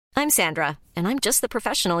I'm Sandra, and I'm just the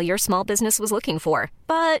professional your small business was looking for.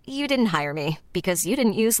 But you didn't hire me because you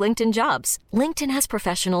didn't use LinkedIn Jobs. LinkedIn has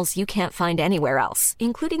professionals you can't find anywhere else,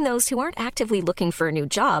 including those who aren't actively looking for a new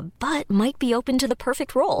job, but might be open to the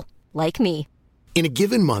perfect role, like me. In a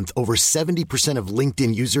given month, over 70% of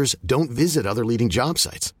LinkedIn users don't visit other leading job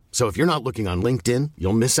sites. So if you're not looking on LinkedIn,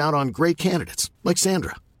 you'll miss out on great candidates like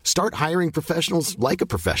Sandra. Start hiring professionals like a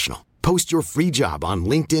professional. Post your free job on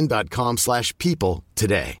linkedin.com/people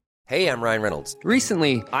today. Hey, I'm Ryan Reynolds.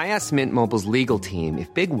 Recently, I asked Mint Mobile's legal team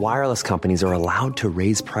if big wireless companies are allowed to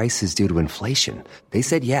raise prices due to inflation. They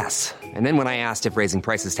said yes. And then when I asked if raising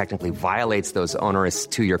prices technically violates those onerous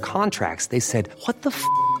 2-year contracts, they said, "What the f***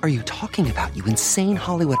 are you talking about, you insane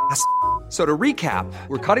Hollywood ass?" So to recap,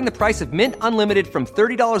 we're cutting the price of Mint Unlimited from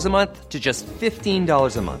 $30 a month to just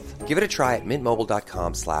 $15 a month. Give it a try at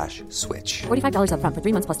mintmobile.com/switch. $45 up front for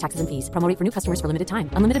 3 months plus taxes and fees. Promo rate for new customers for limited time.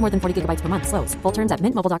 Unlimited more than 40 gigabytes per month. Slows full terms at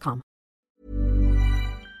mintmobile.com.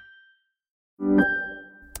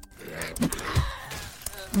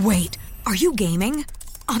 Wait, are you gaming?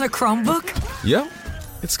 On a Chromebook? Yep.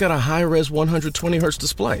 It's got a high-res 120Hz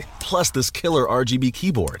display, plus this killer RGB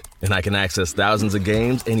keyboard. And I can access thousands of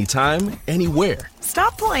games anytime, anywhere.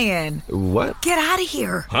 Stop playing. What? Get out of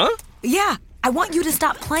here. Huh? Yeah, I want you to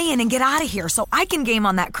stop playing and get out of here so I can game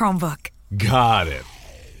on that Chromebook. Got it.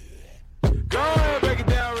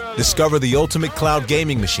 Discover the ultimate cloud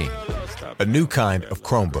gaming machine. A new kind of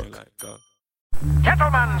Chromebook.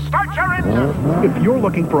 Gentlemen, start your engines! If you're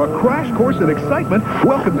looking for a crash course in excitement,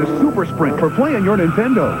 welcome to Super Sprint for playing your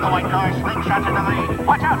Nintendo. The white car slingshots into the lead.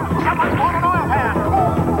 Watch out! Someone's blown an oil pan!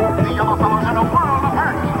 The yellow fellow's in a world of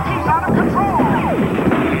hurt. He's out of control!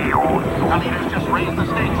 The leader's just raised the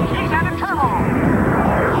stakes. He's added turbo!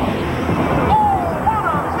 Oh, what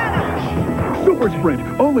a finish! Super Sprint,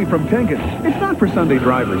 only from Tengen. It's not for Sunday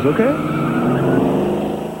drivers, okay?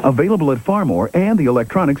 Available at Farmore and the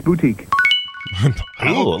Electronics Boutique.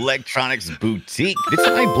 Ooh, Electronics Boutique. Did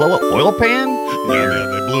somebody blow an oil pan? Yeah,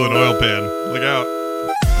 they blew an oil pan. Look out.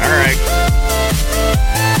 All right.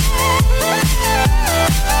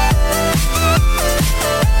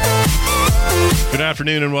 Good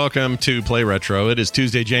afternoon and welcome to Play Retro. It is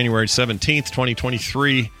Tuesday, January 17th,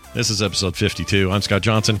 2023. This is episode 52. I'm Scott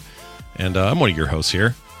Johnson, and I'm one of your hosts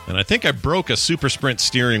here. And I think I broke a Super Sprint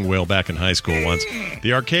steering wheel back in high school once.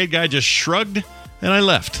 The arcade guy just shrugged, and I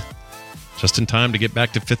left. Just in time to get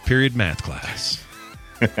back to fifth period math class.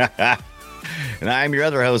 And I'm your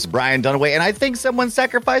other host, Brian Dunaway, and I think someone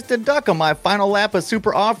sacrificed a duck on my final lap of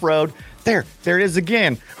Super Off-Road. There it is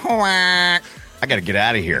again. I gotta get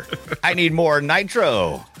out of here. I need more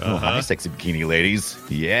nitro. Oh, hi, sexy bikini ladies.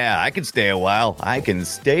 Yeah, I can stay a while. I can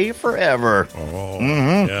stay forever. Oh,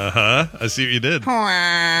 I see what you did.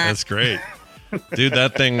 That's great. Dude,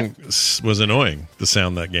 that thing was annoying, the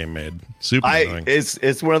sound that game made. Super annoying.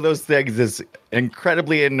 It's one of those things that's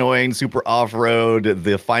incredibly annoying. Super Off-Road,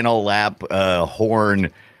 the final lap horn,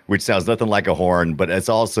 which sounds nothing like a horn, but it's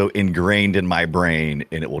also ingrained in my brain,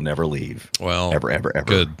 and it will never leave. Well, ever.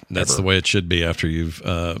 Good. That's the way it should be after you've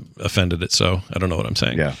offended it, so I don't know what I'm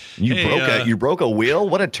saying. Yeah. You broke a wheel?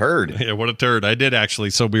 What a turd. Yeah, what a turd. I did,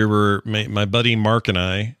 actually. So we were, my buddy Mark and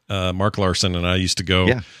I, Mark Larson and I used to go...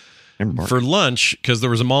 Yeah. For lunch, because there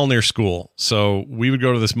was a mall near school. So we would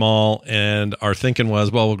go to this mall, and our thinking was,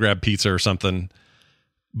 well, we'll grab pizza or something,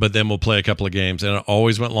 but then we'll play a couple of games. And it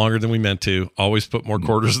always went longer than we meant to, always put more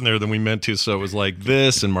quarters in there than we meant to. So it was like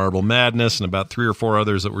this and Marble Madness and about 3 or 4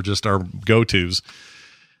 others that were just our go-tos.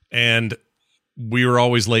 And we were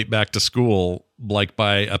always late back to school, like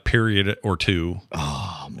by a period or two.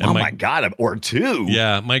 Oh my God, or two.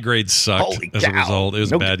 Yeah, my grades sucked. Holy as cow. a result. It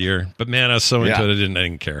was a bad year. But man, I was so into it, I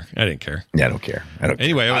didn't care. Yeah, I don't care.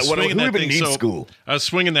 Anyway, I was swinging that thing. School? I was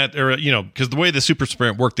swinging that, because the way the Super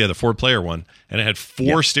Sprint worked, they had a 4-player one, and it had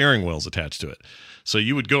 4 steering wheels attached to it. So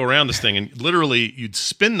you would go around this thing, and literally you'd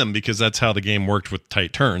spin them, because that's how the game worked with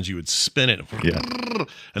tight turns. You would spin it, and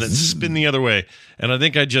then spin the other way. And I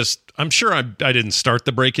think I'm sure I didn't start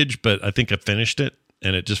the breakage, but I think I finished it.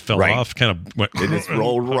 And it just fell off, kind of went. It just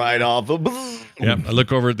rolled right off. Yeah, I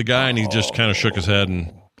look over at the guy, and he just kind of shook his head,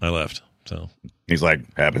 and I left. So he's like,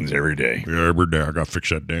 happens every day. Yeah, every day I got to fix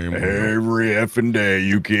that damn. Every effing day,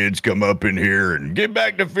 you kids come up in here and get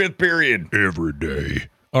back to fifth period. Every day.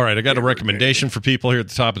 All right, I got a recommendation for people here at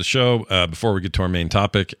the top of the show before we get to our main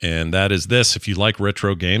topic, and that is this. If you like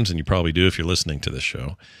retro games, and you probably do if you're listening to this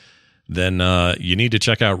show, then you need to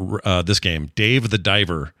check out this game, Dave the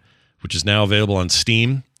Diver, which is now available on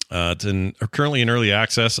Steam. It's currently in early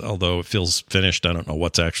access, although it feels finished. I don't know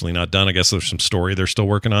what's actually not done. I guess there's some story they're still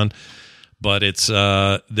working on. but it's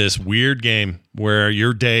this weird game where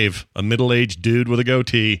you're Dave, a middle-aged dude with a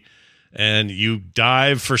goatee, and you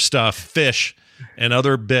dive for stuff, fish, and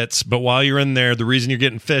other bits. But while you're in there, the reason you're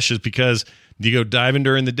getting fish is because you go diving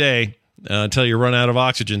during the day until you run out of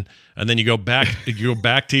oxygen, and then you go back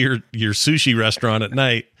to your sushi restaurant at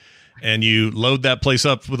night, and you load that place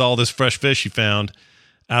up with all this fresh fish you found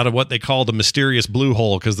out of what they call the mysterious blue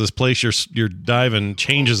hole, because this place you're diving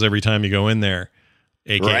changes every time you go in there,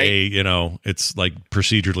 aka it's like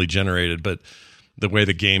procedurally generated, but the way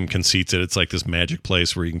the game conceits it, it's like this magic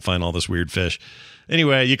place where you can find all this weird fish.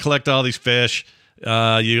 Anyway, you collect all these fish,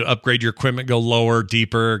 you upgrade your equipment, go lower,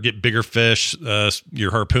 deeper, get bigger fish,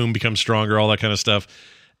 your harpoon becomes stronger, all that kind of stuff.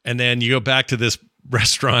 And then you go back to this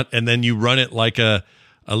restaurant, and then you run it like a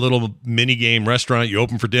little mini game restaurant. You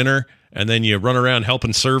open for dinner, and then you run around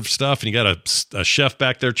helping serve stuff, and you got a chef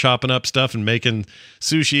back there chopping up stuff and making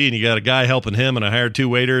sushi, and you got a guy helping him, and I hired 2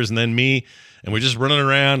 waiters, and then me, and we're just running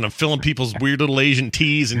around, and I'm filling people's weird little Asian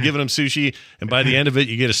teas and giving them sushi, and by the end of it,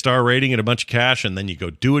 you get a star rating and a bunch of cash, and then you go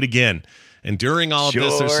do it again. And during all of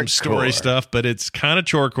this, there's some story stuff, but it's kind of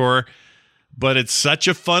chorecore, but it's such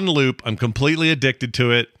a fun loop. I'm completely addicted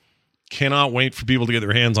to it. Cannot wait for people to get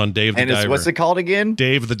their hands on Dave the Diver. And what's it called again?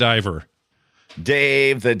 Dave the Diver.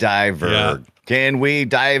 Dave the Diver. Yeah. Can we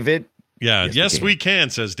dive it? Yeah. Yes, we can,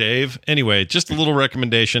 says Dave. Anyway, just a little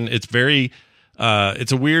recommendation. It's very,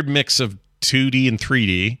 it's a weird mix of 2D and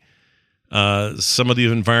 3D. Some of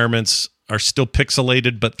the environments are still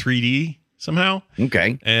pixelated, but 3D somehow.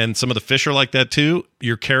 Okay. And some of the fish are like that too.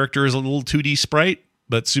 Your character is a little 2D sprite,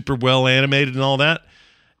 but super well animated and all that.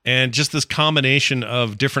 And just this combination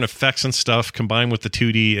of different effects and stuff combined with the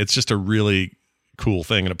 2D, it's just a really cool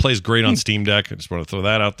thing. And it plays great on Steam Deck. I just want to throw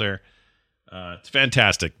that out there. It's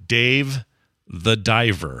fantastic. Dave the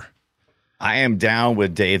Diver. I am down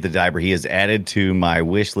with Dave the Diver. He is added to my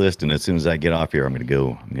wish list, and as soon as I get off here, I'm going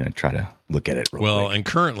to try to look at it real quick. And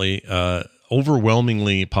currently,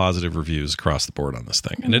 overwhelmingly positive reviews across the board on this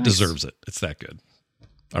thing, and it deserves it. It's that good.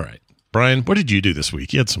 All right. Brian, what did you do this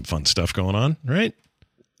week? You had some fun stuff going on, right?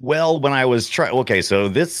 Well, when I was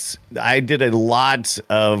I did a lot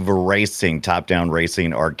of racing, top-down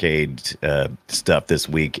racing arcade stuff this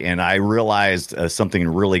week, and I realized something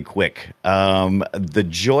really quick. The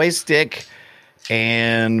joystick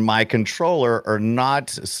and my controller are not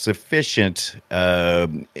sufficient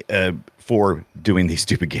for doing these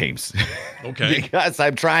stupid games. Okay. Because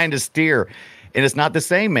I'm trying to steer. And it's not the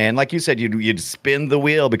same, man. Like you said, you'd spin the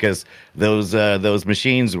wheel because those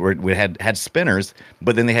machines had spinners,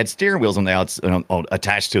 but then they had steering wheels on the outs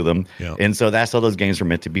attached to them, and so that's how those games were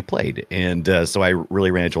meant to be played. And so I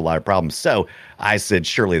really ran into a lot of problems. So I said,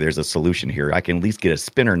 surely there's a solution here. I can at least get a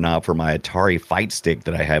spinner knob for my Atari Fight Stick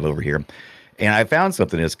that I have over here. And I found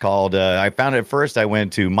something. It's called. I found it at first. I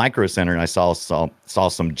went to Micro Center and I saw some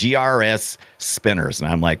GRS spinners, and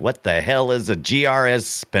I'm like, what the hell is a GRS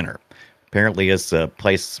spinner? Apparently, it's a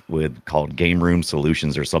place called Game Room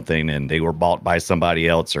Solutions or something, and they were bought by somebody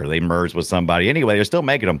else or they merged with somebody. Anyway, they're still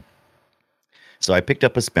making them. So I picked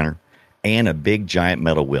up a spinner and a big giant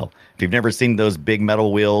metal wheel. If you've never seen those big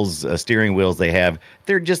metal wheels, steering wheels they have,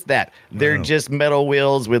 they're just that. They're just metal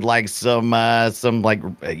wheels with like some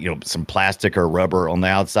plastic or rubber on the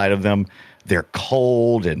outside of them. They're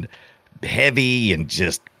cold and heavy and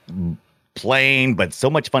just plain, but so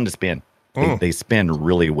much fun to spin. They spin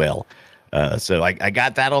really well. So I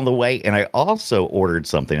got that on the way, and I also ordered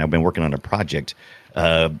something. I've been working on a project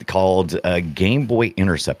called Game Boy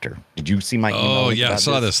Interceptor. Did you see my email? Oh, yeah, I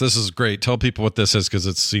saw this. This is great. Tell people what this is because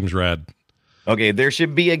it seems rad. Okay, there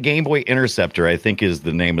should be a Game Boy Interceptor, I think is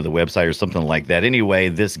the name of the website or something like that. Anyway,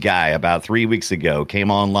 this guy about 3 weeks ago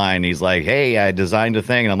came online. He's like, hey, I designed a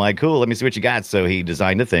thing. And I'm like, cool, let me see what you got. So he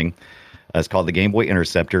designed a thing. It's called the Game Boy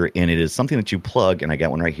Interceptor, and it is something that you plug, and I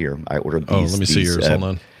got one right here. I ordered these. Oh, let me see yours. Hold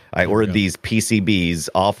on. I ordered these PCBs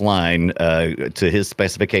offline to his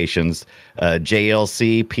specifications,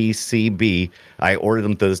 JLC PCB. I ordered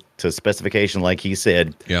them to specification like he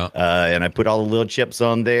said. Yeah. And I put all the little chips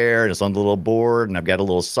on there, and it's on the little board, and I've got a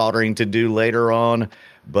little soldering to do later on.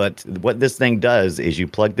 But what this thing does is you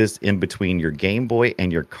plug this in between your Game Boy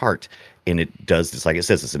and your cart, and it does just like it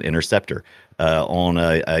says, it's an interceptor. On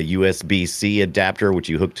a USB-C adapter, which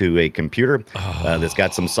you hook to a computer that's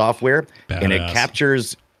got some software, and it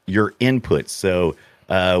captures your inputs. So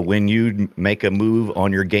when you make a move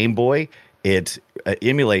on your Game Boy, it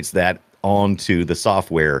emulates that onto the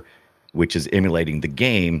software, which is emulating the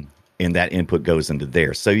game, and that input goes into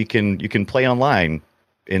there. So you can play online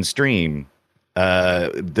and stream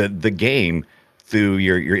the game through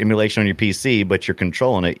your emulation on your PC, but you're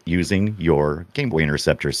controlling it using your Game Boy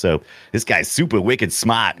Interceptor. So this guy's super wicked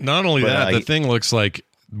smart. Not only that, the thing looks like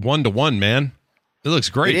 1-to-1, man. It looks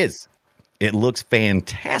great. It is. It looks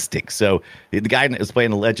fantastic. So the guy is playing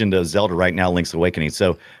The Legend of Zelda right now, Link's Awakening.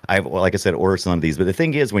 So like I said, ordered some of these. But the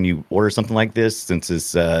thing is, when you order something like this, since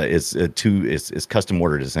it's custom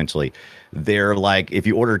ordered essentially, they're like, if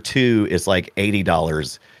you order 2, it's like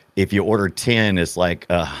 $80. If you order 10, it's like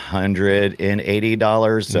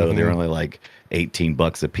 $180. So they're only like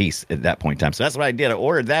 $18 a piece at that point in time. So that's what I did. I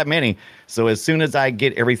ordered that many. So as soon as I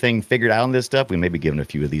get everything figured out on this stuff, we may be giving a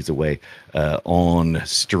few of these away on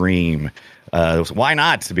stream. Why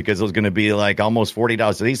not? Because it was going to be like almost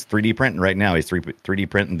 $40. So he's 3D printing right now. He's 3D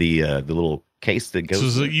printing the little case that goes. So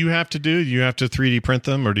is it you have to 3D print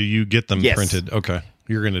them, or do you get them printed? Okay.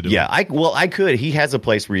 You're going to do it. Yeah, I could. He has a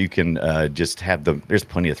place where you can just have them. There's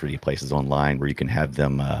plenty of 3D places online where you can have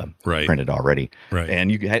them printed already. Right.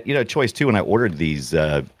 And you had a choice too. When I ordered these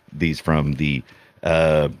from the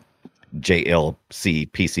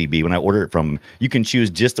JLC PCB, when I ordered it from, you can choose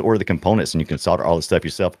just to order the components and you can solder all the stuff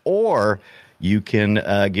yourself, or you can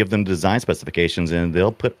give them design specifications and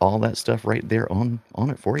they'll put all that stuff right there on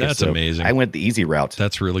it for you. That's amazing. I went the easy route.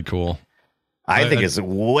 That's really cool. I think it's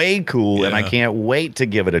way cool, and I can't wait to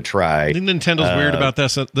give it a try. Do you think Nintendo's weird about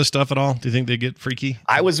this stuff at all? Do you think they get freaky?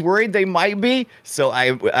 I was worried they might be. So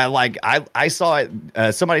I saw it.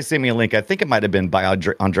 Somebody sent me a link. I think it might have been by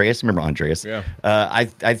Andreas. Remember Andreas? Yeah. I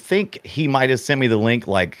think he might have sent me the link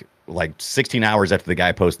like 16 hours after the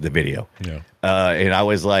guy posted the video. Yeah. And I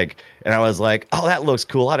was like, oh, that looks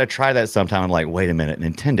cool. I ought to try that sometime. I'm like, wait a minute.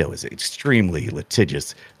 Nintendo is extremely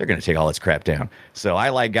litigious. They're going to take all this crap down. So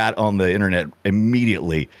I got on the internet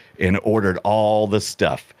immediately and ordered all the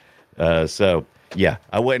stuff. So yeah,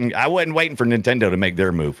 I wasn't waiting for Nintendo to make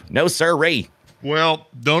their move. No, sirree. Well,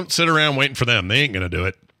 don't sit around waiting for them. They ain't going to do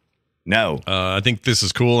it. No. I think this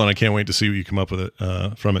is cool, and I can't wait to see what you come up with it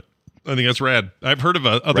from it. I think that's rad. I've heard of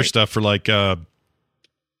other stuff for like, not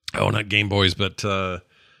Game Boys, but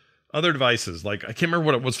other devices. Like, I can't remember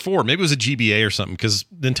what it was for. Maybe it was a GBA or something, because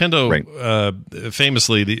Nintendo,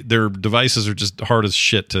 famously, their devices are just hard as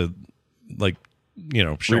shit to, like,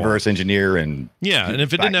 show reverse off. Engineer and and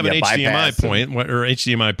if it didn't have an HDMI point or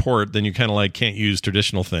HDMI port, then you kind of like can't use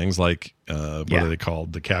traditional things like what are they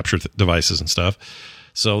called, the capture devices and stuff.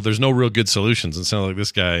 So there's no real good solutions. And it sounds like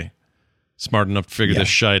this guy smart enough to figure this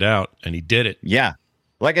shite out, and he did it. Yeah.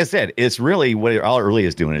 Like I said, it's really what all it really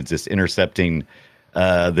is doing is just intercepting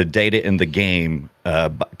the data in the game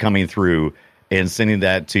coming through and sending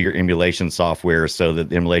that to your emulation software so that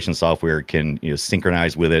the emulation software can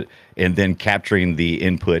synchronize with it, and then capturing the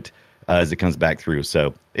input as it comes back through.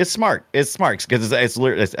 So it's smart. It's smart because I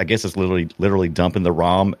guess it's literally dumping the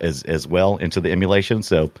ROM as well into the emulation.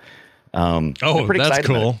 So that's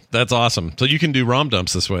cool. That's awesome. So you can do ROM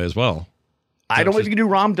dumps this way as well. I don't know if you can do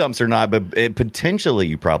ROM dumps or not, but potentially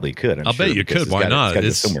you probably could. I'll bet you could. Why not?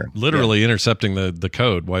 It's literally intercepting the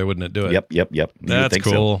code. Why wouldn't it do it? Yep. That's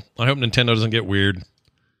cool. So. I hope Nintendo doesn't get weird.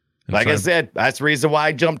 Like I said, that's the reason why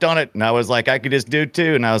I jumped on it. And I was like, I could just do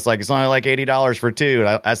 2. And I was like, it's only like $80 for 2.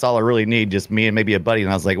 And that's all I really need, just me and maybe a buddy. And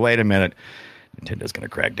I was like, wait a minute. Nintendo's going to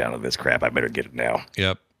crack down on this crap. I better get it now.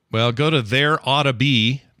 Yep. Well, go to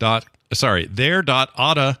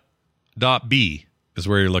there.oughta.be is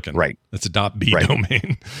where you're looking. Right. It's a .b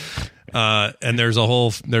domain. And there's a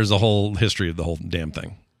whole history of the whole damn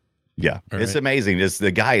thing. Yeah. It's amazing.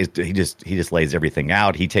 The guy he just lays everything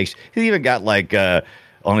out. He even got like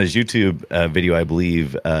on his YouTube video, I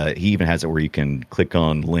believe, he even has it where you can click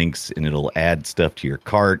on links and it'll add stuff to your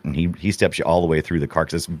cart, and he steps you all the way through the cart,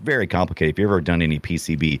 because it's very complicated. If you've ever done any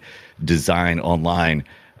PCB design online,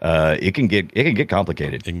 it can get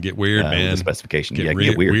complicated. It can get weird, man. The specification.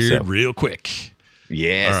 Get weird real quick.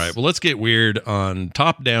 Yes. All right. Well, let's get weird on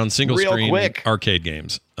top-down single-screen arcade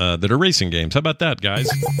games that are racing games. How about that, guys?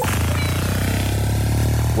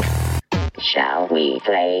 Shall we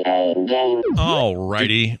play a game? All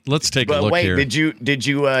righty. Let's take a look here. Did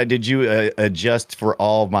you adjust for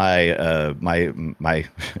all my my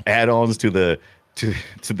add-ons to the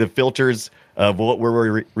filters of what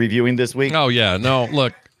we're reviewing this week? Oh yeah. No,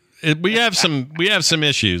 look, we have some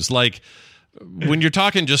issues. Like, when you're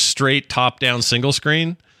talking just straight top-down single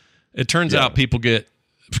screen, it turns out people get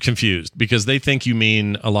confused because they think you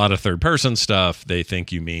mean a lot of third-person stuff. They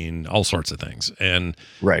think you mean all sorts of things. And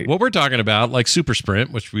what we're talking about, like Super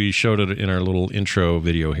Sprint, which we showed it in our little intro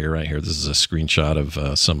video here, right here. This is a screenshot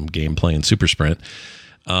of some gameplay in Super Sprint.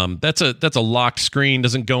 That's a locked screen,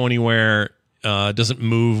 doesn't go anywhere, doesn't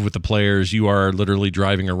move with the players. You are literally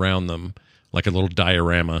driving around them like a little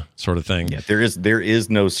diorama sort of thing. Yeah, there is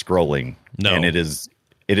no scrolling No. And it is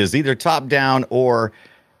either top down or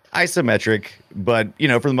isometric, but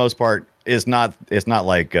for the most part, it's not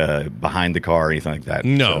like behind the car or anything like that.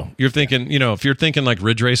 No, you're thinking, if you're thinking like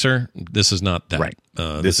Ridge Racer, this is not that. Right.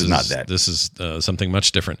 This is not that. This is something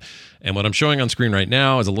much different. And what I'm showing on screen right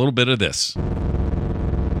now is a little bit of this. Oh,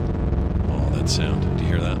 that sound. Do you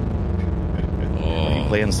hear that? Are you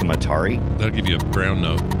playing some Atari? That'll give you a brown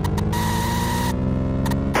note.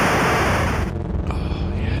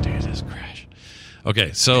 Oh, yeah, dude, this crash.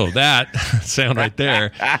 Okay, so that sound right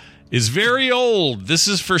there is very old. This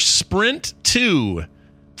is for Sprint 2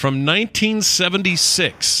 from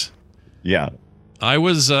 1976. Yeah. I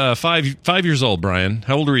was 5 years old, Brian.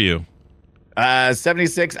 How old were you?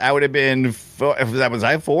 76. I would have been 4. Was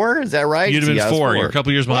I 4? Is that right? You'd have been 4. You're a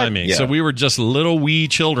couple years behind me. Yeah. So we were just little wee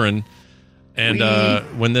children. And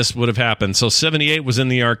when this would have happened, so 78 was in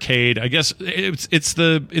the arcade. I guess it's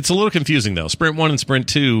a little confusing though. Sprint 1 and Sprint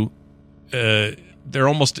 2, they're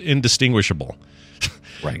almost indistinguishable.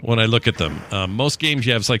 Right. When I look at them, most games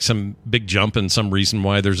you have like some big jump and some reason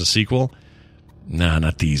why there's a sequel. Nah,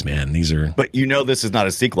 not these, man. These are. But this is not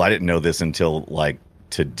a sequel. I didn't know this until like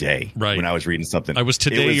today. Right. When I was reading something. I was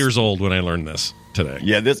years old when I learned this today.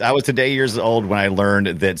 Yeah, I was today years old when I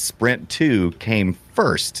learned that Sprint 2 came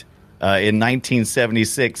first. In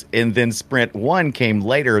 1976, and then Sprint 1 came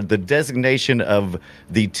later. The designation of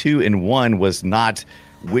the 2 and 1 was not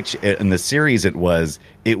which in the series it was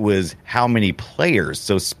how many players.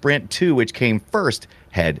 So Sprint 2, which came first,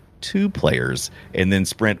 had 2 players, and then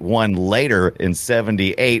Sprint 1 later in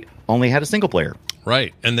 78 only had a single player.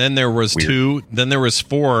 Right, and then there was 2, then there was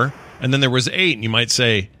 4, and then there was 8. And you might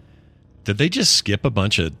say, did they just skip a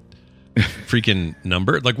bunch of freaking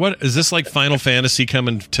number? Like, what is this, like Final Fantasy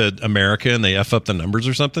coming to America and they F up the numbers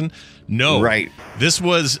or something? No, right. This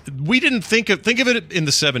was, we didn't think of it in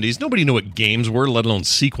the 70s. Nobody knew what games were, let alone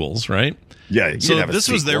sequels, right? Yeah. So this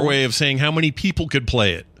was their way of saying how many people could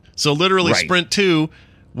play it. So literally, right. Sprint 2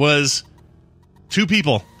 was 2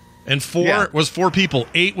 people, and 4 was 4 people.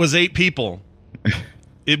 8 was 8 people.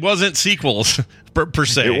 It wasn't sequels per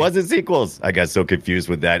se. It wasn't sequels. I got so confused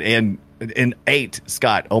with that. And 8,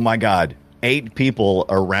 Scott, oh my God, 8 people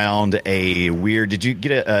around a weird. Did you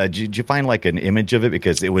get did you find like an image of it?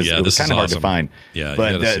 Because it was kind of hard to find. Yeah,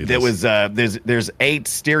 but there was there's 8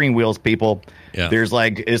 steering wheels, people. Yeah. There's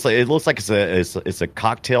it looks like it's a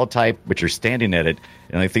cocktail type, but you're standing at it,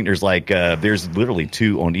 and I think there's there's literally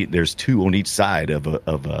 2 on each side of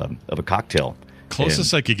a cocktail.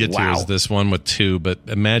 Closest I could get to is this one with 2, but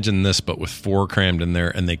imagine this, but with 4 crammed in there,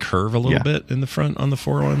 and they curve a little bit in the front on the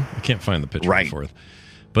 4 one. I can't find the picture right. for it.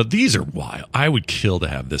 But these are wild. I would kill to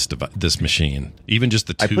have this machine. Even just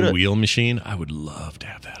the 2-wheel machine, I would love to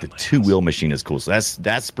have that. The 2-wheel machine is cool. So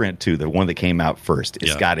that's Sprint 2, the one that came out first.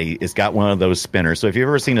 It's got one of those spinners. So if you've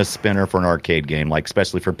ever seen a spinner for an arcade game, like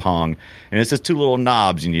especially for Pong, and it's just 2 little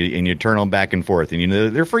knobs, and you turn them back and forth, and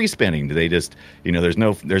they're free spinning. They just there's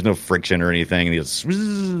no friction or anything, and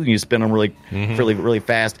you spin them really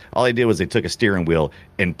fast. All they did was they took a steering wheel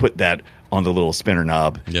and put that on the little spinner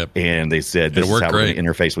knob, and they said, this is how we're going to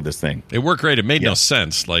interface with this thing. It worked great. It made no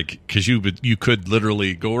sense, because you could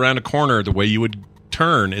literally go around a corner. The way you would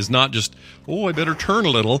turn is not just, I better turn a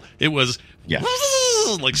little. It was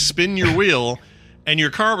like spin your wheel, and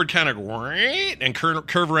your car would kind of and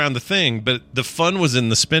curve around the thing. But the fun was in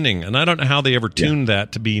the spinning, and I don't know how they ever tuned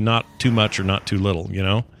that to be not too much or not too little,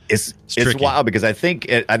 It's wild, because I think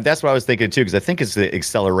that's what I was thinking too, because I think it's the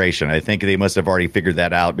acceleration. I think they must have already figured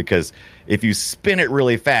that out, because if you spin it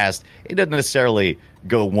really fast, it doesn't necessarily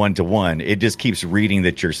go 1-to-1. It just keeps reading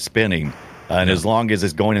that you're spinning. And as long as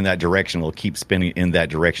it's going in that direction, it'll keep spinning in that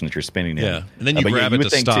direction that you're spinning in. Yeah, and then you grab it to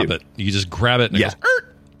stop it. You just grab it and it goes,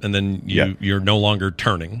 and then you're no longer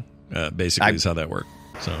turning, basically is how that works.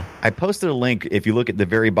 So I posted a link. If you look at the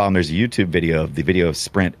very bottom, there's a YouTube video of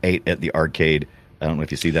Sprint 8 at the arcade. I don't know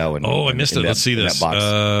if you see that one. Oh, I missed it. Let's see this.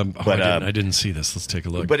 I I didn't see this. Let's take a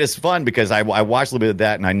look. But it's fun, because I watched a little bit of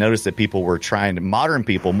that, and I noticed that people were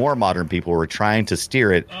more modern people were trying to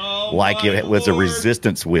steer it like it was a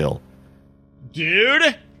resistance wheel.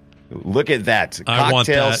 Dude, look at that. I want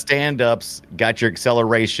Cocktail that. stand-ups, got your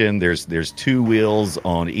acceleration. There's 2 wheels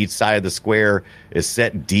on each side of the square. It's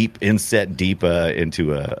set deep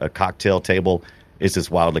into a cocktail table. It's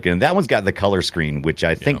just wild looking. And that one's got the color screen, which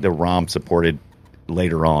I think the ROM supported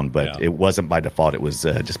later on, but it wasn't by default. It was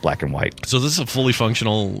just black and white. So this is a fully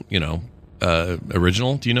functional,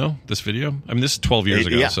 original. Do you know this video? I mean, this is 12 years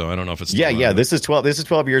ago, so I don't know if it's still This is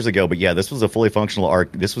 12 years ago, but this was a fully functional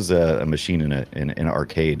this was a machine in an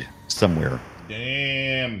arcade somewhere.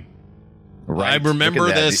 Damn. Right. I remember Look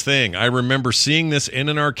at that. this thing. I remember seeing this in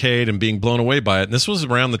an arcade and being blown away by it. And this was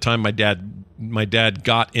around the time my dad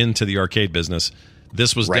got into the arcade business.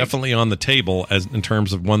 This was definitely on the table as in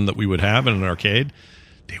terms of one that we would have in an arcade.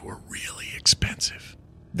 They were really expensive.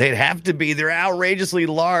 They'd have to be. They're outrageously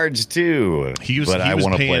large too. I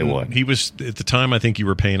want to play one. He was at the time. I think you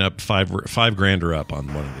were paying up $5,000 or up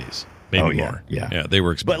on one of these. Maybe more. Yeah, they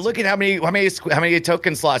were expensive. But look at how many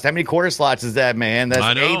token slots, how many quarter slots is that, man? That's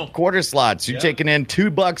I know. 8 quarter slots. You're taking in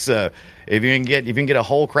 $2. If you can get a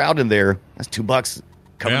whole crowd in there, that's $2.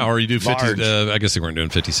 Or you do 50. I guess they weren't doing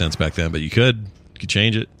 50 cents back then, but you could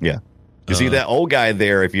change it. Yeah. You see that old guy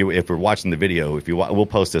there. If we're watching the video, we'll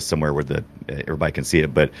post this somewhere where everybody can see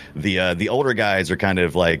it. But the older guys are kind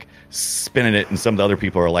of like spinning it, and some of the other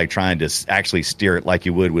people are like trying to actually steer it like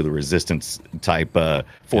you would with a resistance type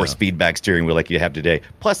force feedback steering wheel like you have today.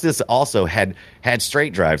 Plus, this also had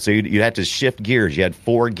straight drive, so you had to shift gears. You had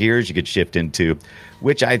 4 gears you could shift into,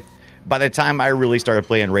 which by the time I really started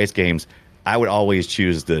playing race games, I would always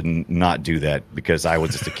choose to not do that because I was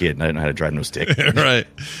just a kid and I didn't know how to drive no stick. Right.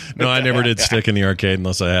 No, I never did stick in the arcade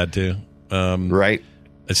unless I had to. Right.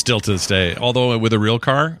 It's still to this day. Although with a real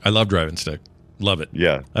car, I love driving stick. Love it.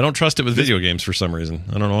 Yeah. I don't trust it with video games for some reason.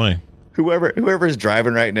 I don't know why. Whoever's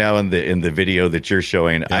driving right now in the video that you're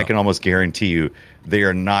showing, I can almost guarantee you they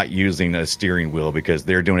are not using a steering wheel because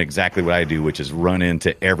they're doing exactly what I do, which is run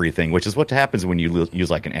into everything, which is what happens when you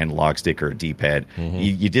use like an analog stick or a D-pad. Mm-hmm.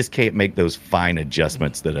 You just can't make those fine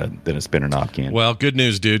adjustments that a spinner knob can. Well, good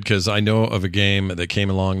news, dude, because I know of a game that came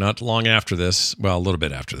along not long after this. Well, a little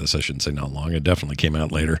bit after this. I shouldn't say not long. It definitely came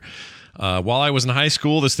out later. While I was in high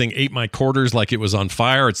school, this thing ate my quarters like it was on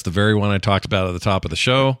fire. It's the very one I talked about at the top of the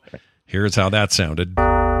show. Here's how that sounded.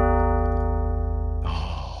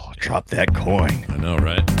 Oh, drop that coin. I know,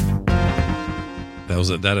 right?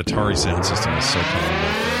 That Atari sound system was so calm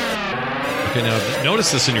back then. Okay, now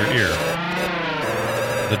notice this in your ear.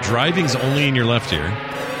 The driving's only in your left ear.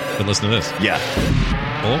 But listen to this. Yeah.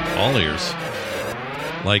 Oh, all ears.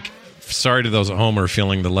 Like, sorry to those at home who are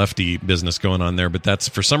feeling the lefty business going on there, but that's,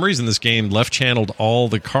 for some reason, this game left-channeled all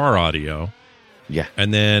the car audio. Yeah.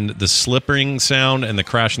 And then the slipping sound and the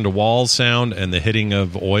crash into walls sound and the hitting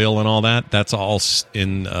of oil and all that, that's all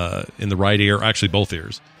in the right ear, actually both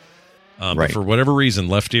ears. Right. But for whatever reason,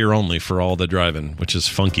 left ear only for all the driving, which is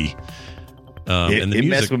funky. And it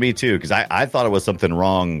messed with me too because I thought it was something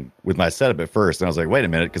wrong with my setup at first, and I was like, wait a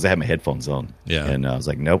minute, because I had my headphones on. Yeah. And I was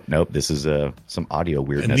like, nope, this is some audio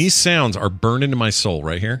weirdness. And these sounds are burned into my soul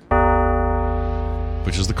right here,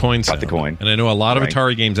 which is the coin sound. Got the coin. And I know a lot of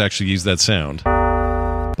Atari games actually use that sound.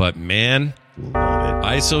 But man,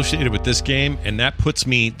 I associate it with this game, and that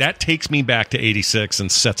takes me back to 86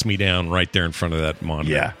 and sets me down right there in front of that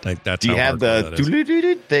monitor. Yeah. That's Do you have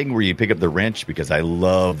the thing where you pick up the wrench? Because I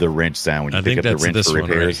love the wrench sound when you pick up the wrench for repairs.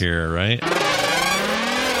 One right here, right?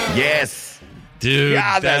 Yes. Dude,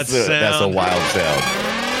 yeah, that's a wild sound.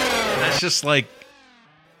 That's just like,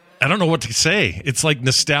 I don't know what to say. It's like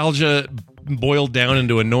nostalgia boiled down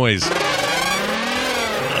into a noise.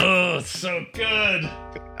 Oh, it's so good.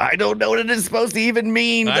 I don't know what it is supposed to even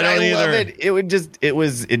mean, but I love it.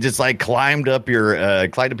 It just like climbed up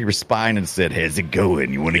your spine and said, "How's it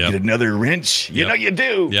going? You want to get another wrench? You know you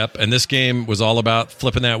do." Yep. And this game was all about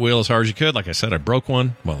flipping that wheel as hard as you could. Like I said, I broke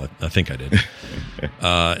one. Well, I think I did.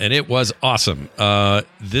 And it was awesome.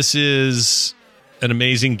 This is an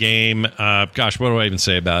amazing game. Gosh, what do I even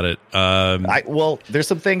say about it? There's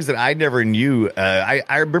some things that I never knew.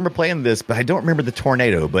 I remember playing this, but I don't remember the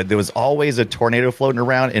tornado. But there was always a tornado floating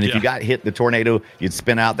around, and if you got hit the tornado, you'd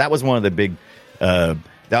spin out. That was one of the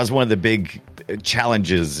big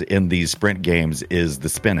challenges in these sprint games is the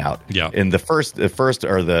spin out. Yeah. In the first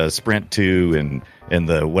or the Sprint 2 and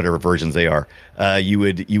the whatever versions they are, you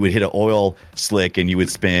would hit an oil slick and you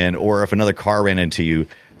would spin, or if another car ran into you,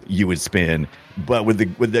 you would spin. But with the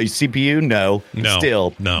CPU, no.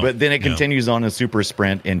 But then it continues on in Super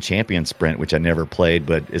Sprint and Champion Sprint, which I never played,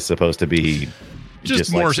 but it's supposed to be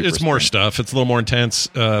just more. Like Super Sprint. More stuff. It's a little more intense,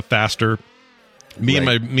 faster. Me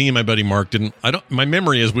and my buddy Mark didn't. My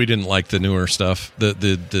memory is we didn't like the newer stuff.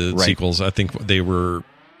 The sequels. I think I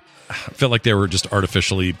felt like they were just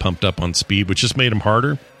artificially pumped up on speed, which just made them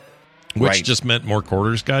harder. Which just meant more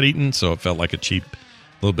quarters got eaten, so it felt like a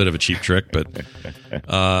little bit of a cheap trick, but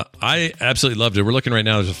I absolutely loved it. We're looking right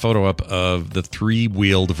now. There's a photo up of the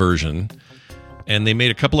 3-wheeled version, and they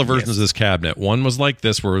made a couple of versions of this cabinet. One was like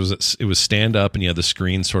this, where it was stand up, and you had the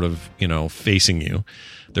screen sort of facing you.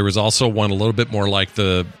 There was also one a little bit more like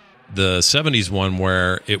the 70s one,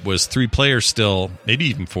 where it was 3 players still, maybe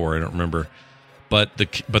even 4. I don't remember, but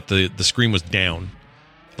the screen was down.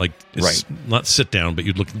 Like it's not sit down, but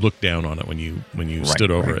you'd look down on it when you stood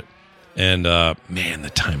over it. And man, the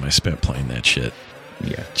time I spent playing that shit.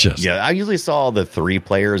 Yeah, I usually saw the 3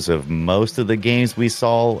 players of most of the games we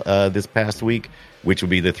saw this past week, which would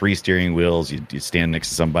be the 3 steering wheels. You stand next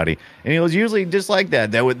to somebody, and it was usually just like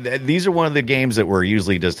that. These are one of the games that were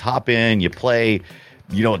usually just hop in, you play,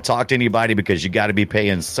 you don't talk to anybody because you got to be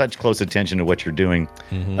paying such close attention to what you're doing.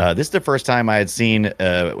 This is the first time I had seen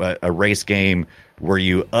a race game where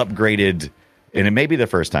you upgraded, and it may be the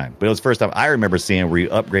first time, but it was the first time I remember seeing where you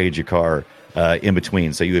upgraded your car in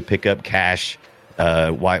between. So you would pick up cash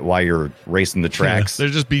while you're racing the tracks.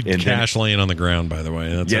 There'd just be cash laying on the ground, by the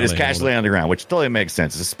way. That's there's cash laying on the ground, which totally makes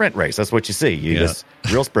sense. It's a sprint race. That's what you see.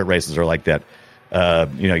 Real sprint races are like that.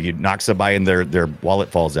 You knock somebody and their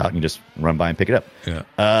wallet falls out and you just run by and pick it up.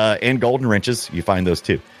 And golden wrenches, you find those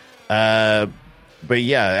too. But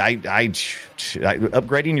yeah, I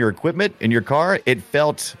upgrading your equipment in your car, it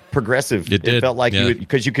felt progressive. It felt like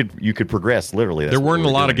because you could progress literally. There weren't a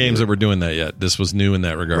lot of games that were doing that yet. This was new in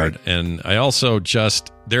that regard. And I also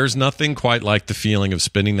there's nothing quite like the feeling of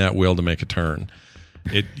spinning that wheel to make a turn.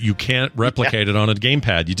 You can't replicate it on a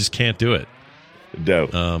gamepad. You just can't do it.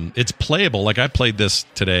 No. It's playable. Like I played this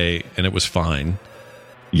today and it was fine.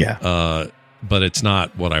 Yeah. But it's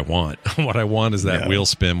not what I want. What I want is that wheel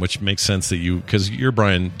spin, which makes sense that because you're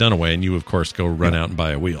Brian Dunaway and you, of course, go run out and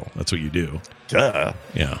buy a wheel. That's what you do. Duh.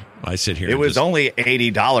 Yeah. I sit here. It was only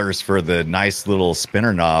 $80 for the nice little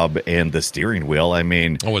spinner knob and the steering wheel. I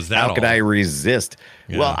mean, how could I resist?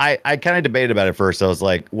 Yeah. Well, I kind of debated about it first. I was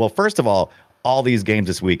like, well, first of all these games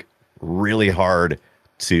this week, really hard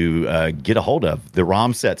to get a hold of. The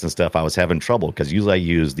ROM sets and stuff, I was having trouble because usually I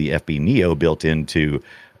use the FB Neo built into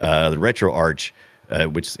the RetroArch,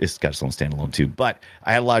 which it's got its own standalone too. But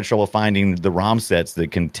I had a lot of trouble finding the ROM sets that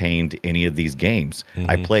contained any of these games.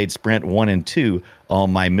 I played Sprint 1 and 2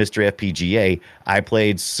 on my Mr. FPGA. I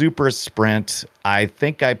played Super Sprint. I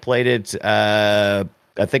think I played it. I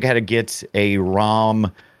think I had to get a ROM.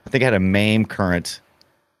 I think I had a MAME current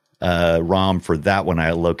ROM for that one.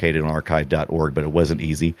 I located on archive.org, but it wasn't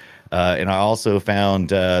easy. And I also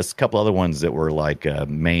found a couple other ones that were like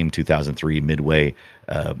MAME 2003 Midway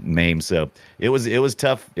MAME. So it was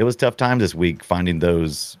tough. It was tough time this week finding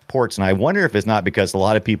those ports. And I wonder if it's not because a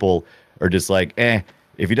lot of people are just like,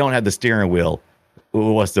 if you don't have the steering wheel,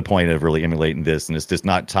 what's the point of really emulating this? And it's just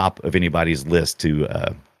not top of anybody's list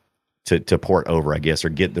to port over, I guess, or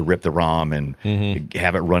rip the ROM and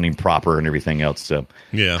have it running proper and everything else. So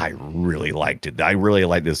I really liked it. I really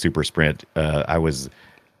liked the Super Sprint.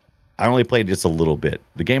 I only played just a little bit.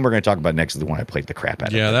 The game we're going to talk about next is the one I played the crap out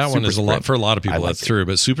of. Yeah, that one is Sprint, a lot for a lot of people. That's true.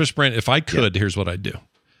 But Super Sprint, if I could, here's what I'd do.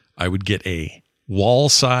 I would get a wall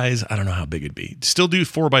size. I don't know how big it'd be. Still do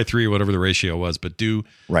 4x3 or whatever the ratio was, but do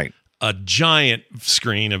a giant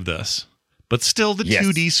screen of this. But still the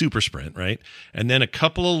 2D Super Sprint, right? And then a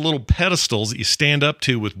couple of little pedestals that you stand up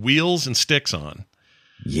to with wheels and sticks on.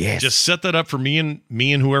 Yes. Just set that up for me and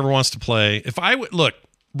whoever wants to play. If I would look,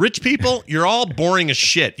 rich people, you're all boring as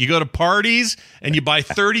shit. You go to parties and you buy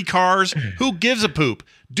 30 cars. Who gives a poop?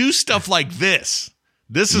 Do stuff like this.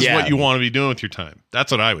 This is what you want to be doing with your time.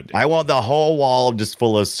 That's what I would do. I want the whole wall just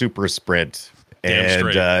full of Super Sprint.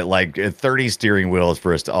 And like 30 steering wheels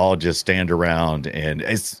for us to all just stand around. And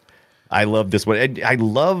I love this one.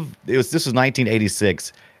 This was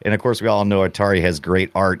 1986. And of course, we all know Atari has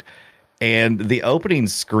great art. And the opening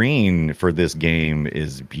screen for this game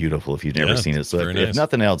is beautiful if you've never seen it. So if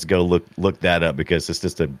nothing else, go look that up because it's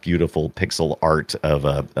just a beautiful pixel art of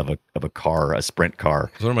a car, a sprint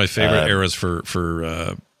car. It's one of my favorite eras for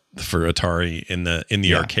Atari in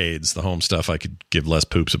the arcades. The home stuff I could give less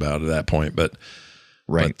poops about at that point, but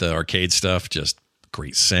the arcade stuff, just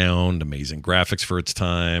great sound, amazing graphics for its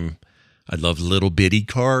time. I love little bitty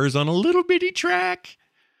cars on a little bitty track.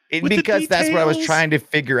 Because that's what I was trying to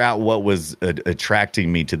figure out what was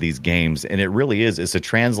attracting me to these games. And it really is. It's a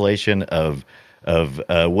translation of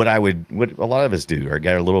what a lot of us do. I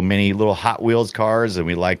got our little Hot Wheels cars and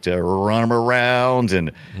we like to run them around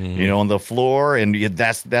and, on the floor. And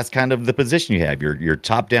that's kind of the position you have. You're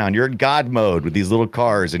top down. You're in God mode with these little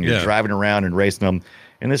cars and you're driving around and racing them.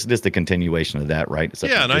 And this is just a continuation of that, right?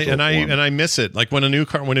 I miss it. Like when a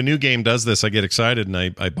new game does this, I get excited and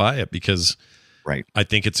I buy it because I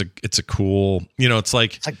think it's a cool, it's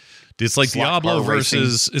like Diablo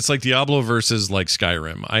versus like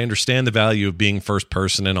Skyrim. I understand the value of being first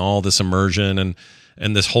person and all this immersion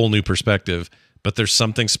and this whole new perspective, but there's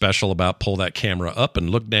something special about pull that camera up and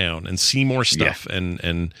look down and see more stuff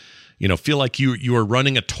and feel like you are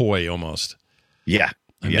running a toy almost. Yeah.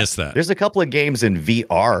 I miss that. There's a couple of games in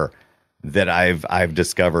VR that I've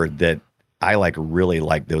discovered that I really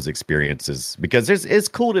like those experiences because it's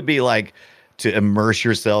cool to be like to immerse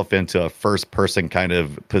yourself into a first person kind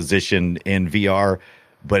of position in VR,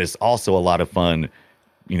 but it's also a lot of fun,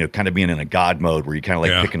 kind of being in a God mode where you kind of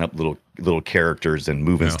like picking up little characters and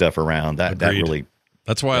moving stuff around. That really.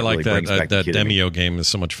 That's why I like that Demio game is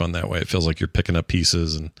so much fun that way. It feels like you're picking up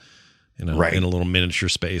pieces and in a little miniature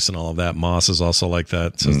space and all of that. Moss is also like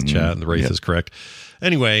that, says the chat, and the Wraith is correct.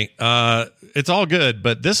 Anyway, it's all good,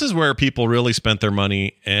 but this is where people really spent their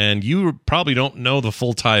money, and you probably don't know the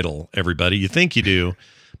full title, everybody. You think you do,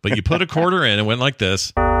 but you put a quarter in and went like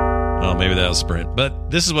this. Oh, maybe that was Sprint,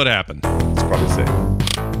 but this is what happened. It's probably safe.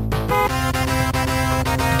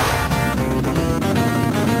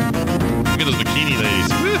 Look at those bikini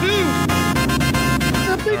ladies. Woohoo!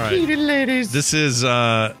 Bikini ladies. This is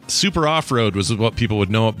Super Off-Road was what people would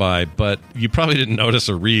know it by, but you probably didn't notice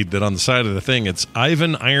or read that on the side of the thing, it's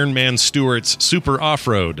Ivan Iron Man Stewart's Super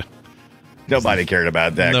Off-Road. Nobody cared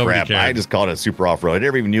about that crap. Cared. I just called it Super Off-Road. I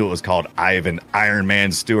never even knew it was called Ivan Iron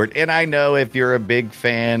Man Stewart. And I know if you're a big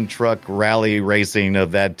fan, truck rally racing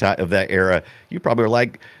of that era, you probably were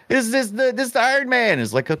like, is this the Iron Man?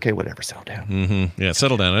 It's like, okay, whatever, settle down. Mm-hmm. Yeah,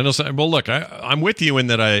 settle down. I know. Well, look, I'm with you in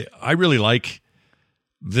that I really like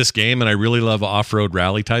this game, and I really love off-road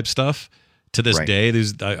rally type stuff. To this day,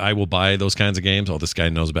 I will buy those kinds of games. Oh, this guy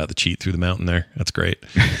knows about the cheat through the mountain there. That's great.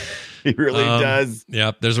 He really does.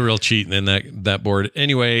 Yeah, there's a real cheat in that board.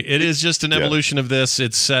 Anyway, it is just an evolution of this.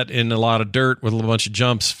 It's set in a lot of dirt with a bunch of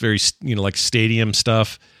jumps, very like stadium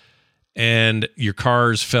stuff, and your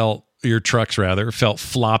trucks felt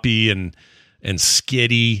floppy and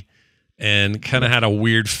skiddy. And kind of had a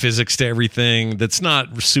weird physics to everything that's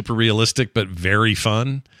not super realistic, but very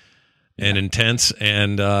fun and intense.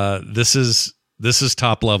 And this is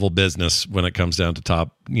top level business when it comes down to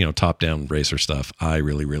top down racer stuff. I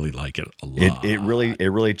really, really like it a lot. It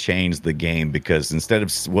really changed the game because instead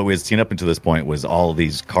of what we had seen up until this point was all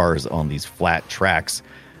these cars on these flat tracks.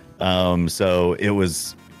 So it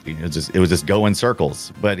was just go in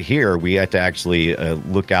circles. But here we had to actually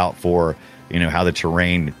look out for how the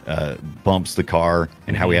terrain bumps the car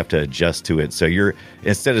and how we have to adjust to it. So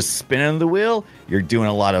instead of spinning the wheel, you're doing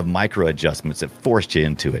a lot of micro adjustments that forced you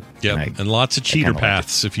into it. Yeah, and lots of cheater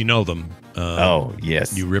paths if you know them. Oh,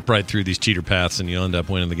 yes. You rip right through these cheater paths and you end up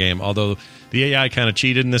winning the game. Although the AI kind of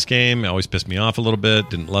cheated in this game. It always pissed me off a little bit.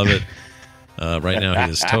 Didn't love it. Right now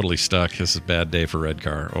he is totally stuck. This is a bad day for Red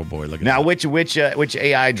Car. Oh boy, look at now that. Which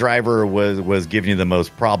AI driver was giving you the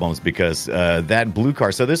most problems because that blue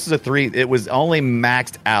car. So this is it was only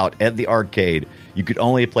maxed out at the arcade. You could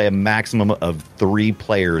only play a maximum of 3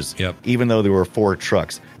 players. Yep. Even though there were 4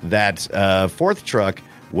 trucks. That fourth truck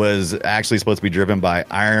was actually supposed to be driven by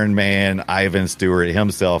Iron Man Ivan Stewart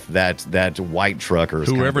himself. That white truck or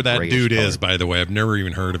whoever that dude is, by the way, I've never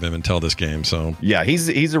even heard of him until this game. So yeah,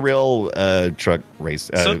 he's a real truck race.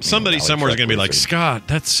 Somebody somewhere is going to be like, Scott,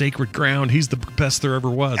 that's sacred ground. He's the best there ever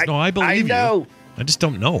was. No, I believe you. I just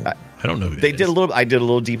don't know. I don't know who I did a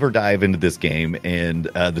little deeper dive into this game, and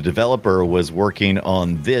the developer was working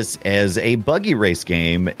on this as a buggy race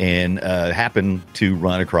game, and happened to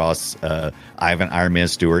run across Ivan Iron Man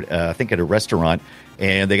Stewart, I think at a restaurant,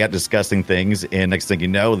 and they got discussing things, and next thing you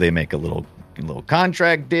know, they make a little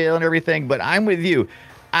contract deal and everything. But I'm with you.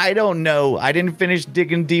 I don't know. I didn't finish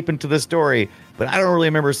digging deep into the story, but I don't really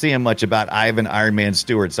remember seeing much about Ivan Iron Man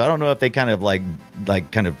Stewart. So I don't know if they kind of like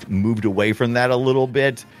moved away from that a little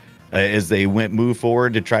bit as they move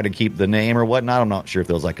forward to try to keep the name or whatnot. I'm not sure if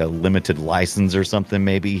there was like a limited license or something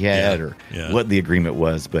maybe he had or what the agreement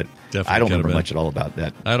was, but definitely I don't remember much at all about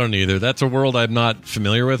that. I don't either. That's a world I'm not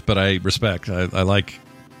familiar with, but I respect. I like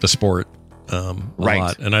the sport a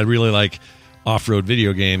lot, and I really like off-road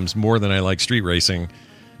video games more than I like street racing.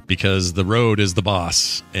 Because the road is the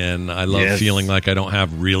boss, and I love feeling like I don't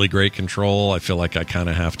have really great control. I feel like I kind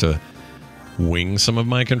of have to wing some of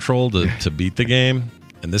my control to beat the game,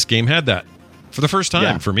 and this game had that for the first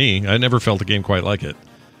time for me. I never felt a game quite like it,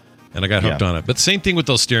 and I got hooked on it. But same thing with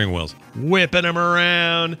those steering wheels, whipping them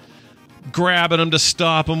around, grabbing them to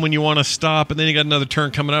stop them when you want to stop, and then you got another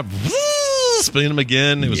turn coming up, spinning them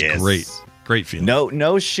again. It was great. Great feeling.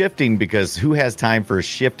 No shifting, because who has time for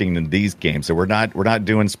shifting in these games? So we're not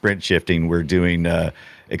doing sprint shifting. We're doing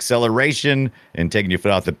acceleration and taking your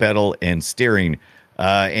foot off the pedal and steering.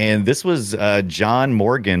 And this was John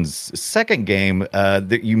Morgan's second game.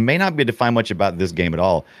 That you may not be able to find much about this game at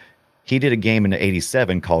all. He did a game in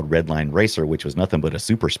 '87 called Redline Racer, which was nothing but a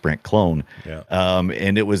Super Sprint clone. Yeah.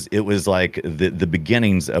 And it was like the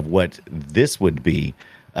beginnings of what this would be.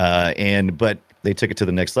 But they took it to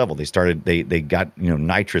the next level. They got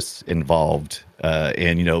nitrous involved,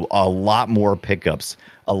 and a lot more pickups,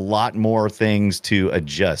 a lot more things to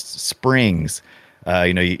adjust, springs.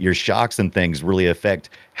 Your shocks and things really affect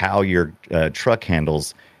how your truck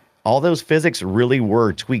handles. All those physics really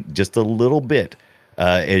were tweaked just a little bit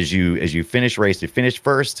as you finish race. You finish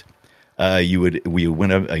first, you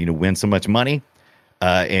win so much money,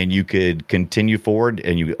 and you could continue forward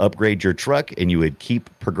and you upgrade your truck and you would keep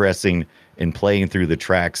progressing and playing through the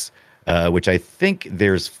tracks, which I think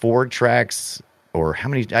there's 4 tracks. Or how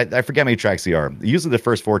many? I forget how many tracks they are. Usually the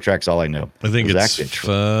first 4 tracks, all I know. I think it's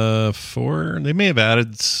 4. They may have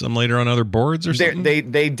added some later on other boards or something.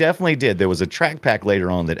 They definitely did. There was a track pack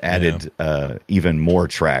later on that added even more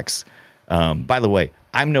tracks. By the way,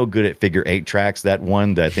 I'm no good at figure 8 tracks. That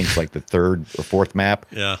one that I think is like the 3rd or 4th map.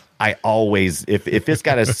 Yeah. I always, if it's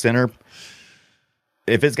got a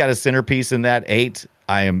centerpiece in that 8,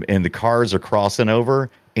 and the cars are crossing over.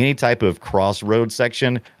 Any type of crossroad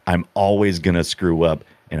section, I'm always going to screw up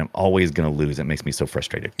and I'm always going to lose. It makes me so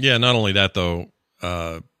frustrated. Yeah, not only that, though,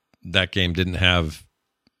 that game didn't have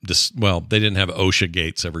this. Well, they didn't have OSHA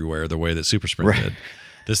gates everywhere the way that Super Sprint did.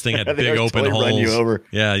 This thing had big open holes. Run you over.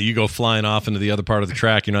 Yeah, you go flying off into the other part of the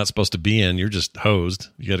track you're not supposed to be in. You're just hosed.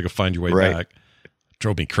 You got to go find your way back.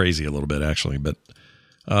 Drove me crazy a little bit, actually. But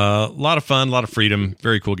a lot of fun, a lot of freedom.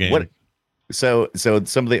 Very cool game. So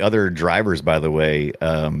some of the other drivers, by the way,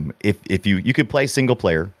 if you could play single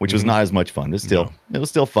player, which was not as much fun. It was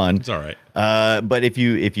still fun. It's all right. But if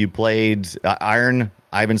you played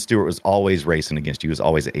Ivan Stewart was always racing against you. He was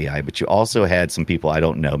always AI. But you also had some people I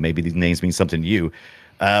don't know. Maybe these names mean something to you.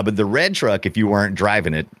 But the red truck, if you weren't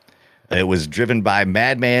driving it, it was driven by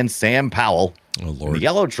Madman Sam Powell. Oh Lord! The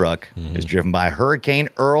yellow truck is driven by Hurricane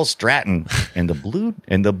Earl Stratton, and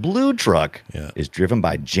the blue truck is driven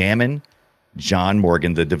by Jammin' John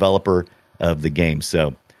Morgan, the developer of the game.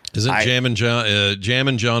 So, isn't Jammin'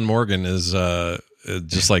 John Morgan is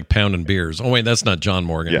just like pounding beers? Oh wait, that's not John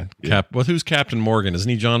Morgan. Yeah. Who's Captain Morgan? Isn't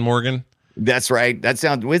he John Morgan? That's right. That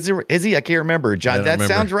sounds. Is he? I can't remember. John.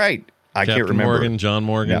 Sounds right. I can't remember. Morgan, John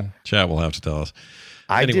Morgan. Yeah. Chat will have to tell us.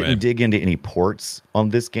 I didn't dig into any ports on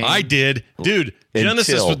this game. I did, dude.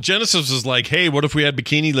 Genesis was like, "Hey, what if we had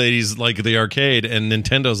bikini ladies like the arcade?" And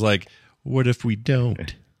Nintendo's like, "What if we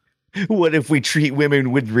don't?" What if we treat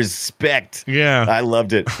women with respect? Yeah. I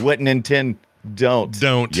loved it. What Nintendo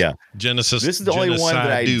don't. Yeah. Genesis. This is the only one that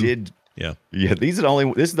I did. Yeah. Yeah. This is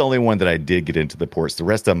the only one that I did get into the ports. The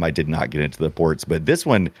rest of them I did not get into the ports. But this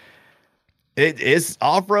one, it is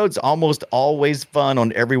off-road's almost always fun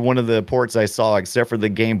on every one of the ports I saw, except for the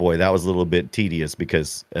Game Boy. That was a little bit tedious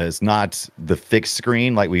because it's not the fixed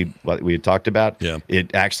screen like we had talked about. Yeah.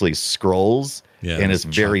 It actually scrolls. Yeah, and it's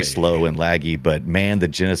very slow and laggy, but man, the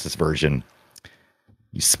Genesis version.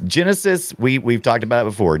 Genesis, we've talked about it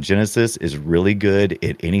before. Genesis is really good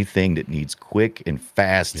at anything that needs quick and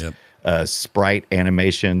fast sprite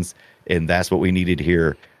animations, and that's what we needed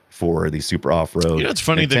here for the Super Off-Road. You know, it's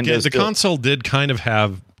funny, the console did kind of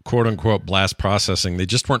have quote-unquote blast processing. They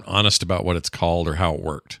just weren't honest about what it's called or how it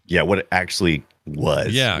worked. Yeah, what it actually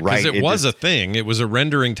was. Yeah, because it was a thing. It was a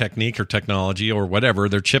rendering technique or technology or whatever.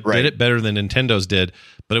 Their chip did it better than Nintendo's did,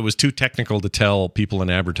 but it was too technical to tell people in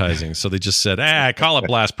advertising. So they just said, call it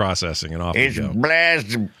blast processing, and off we go. It's blast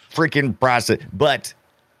freaking process. But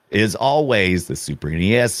as always, the Super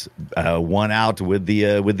NES won out with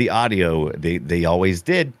the audio. They always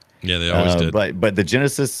did. Yeah, they always did. But the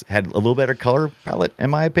Genesis had a little better color palette, in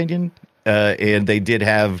my opinion. And they did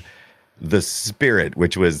have the Spirit,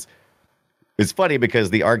 which was... It's funny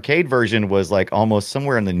because the arcade version was like almost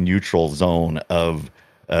somewhere in the neutral zone of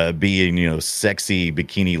being, sexy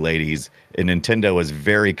bikini ladies. And Nintendo was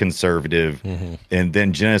very conservative. Mm-hmm. And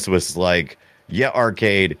then Genesis was like, yeah,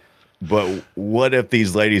 arcade, but what if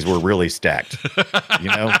these ladies were really stacked?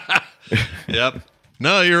 Yep.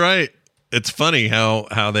 No, you're right. It's funny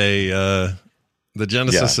how they the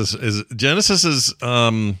Genesis is Genesis is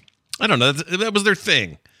I don't know, that was their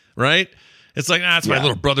thing, right? It's like, it's my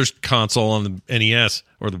little brother's console on the NES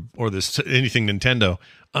or this anything Nintendo.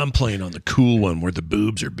 I'm playing on the cool one where the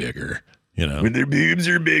boobs are bigger, Where the boobs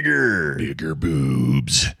are bigger. Bigger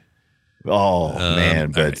boobs. Oh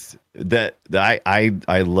man, but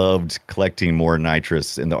I loved collecting more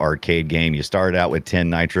nitrous in the arcade game. You started out with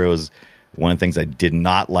 10 nitros. One of the things I did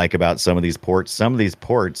not like about some of these ports,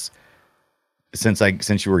 since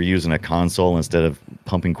you were using a console instead of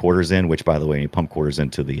pumping quarters in, which by the way, you pump quarters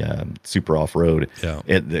into the Super Off-Road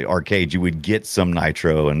at the arcade, you would get some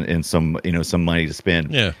nitro and some some money to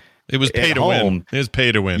spend. Yeah. It was pay to win. It was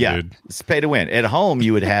pay to win, dude. It's pay to win. At home,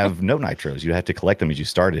 you would have no nitros. You'd have to collect them as you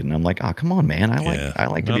started. And I'm like, oh, come on, man. I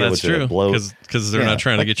like to be able to blow. Because they're not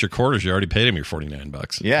trying to get your quarters. You already paid them your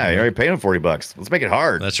 $49. Yeah, you already paid them $40. Let's make it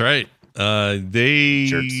hard. That's right. I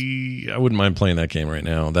wouldn't mind playing that game right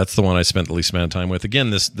now. That's the one I spent the least amount of time with. Again,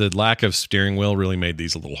 the lack of steering wheel really made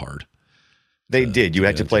these a little hard. They did. You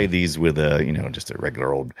had to play these with just a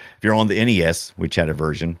regular old. If you're on the NES, which had a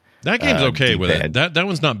version. That game's okay with it. That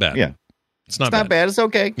one's not bad. Yeah, it's not bad. It's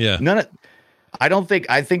okay. Yeah.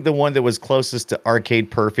 I think the one that was closest to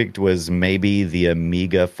arcade perfect was maybe the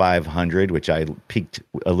Amiga 500, which I peaked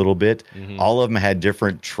a little bit. Mm-hmm. All of them had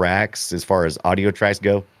different tracks as far as audio tracks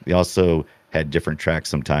go. They also had different tracks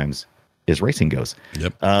sometimes as racing goes.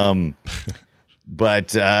 Yep.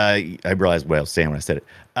 But I realized what I was saying when I said it.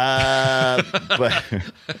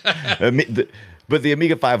 But the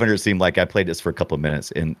Amiga 500 seemed like I played this for a couple of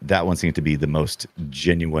minutes, and that one seemed to be the most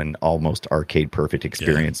genuine, almost arcade perfect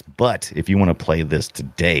experience. Yeah. But if you want to play this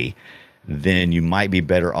today, then you might be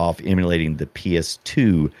better off emulating the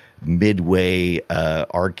PS2 Midway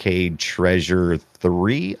Arcade Treasure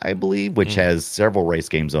 3, I believe, which has several race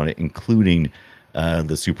games on it, including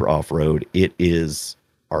the Super Off-Road. It is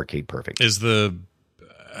arcade perfect.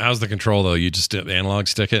 How's the control, though? You just analog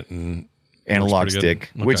stick it and... Analog stick,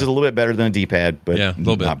 which is a little bit better than a D-pad, but a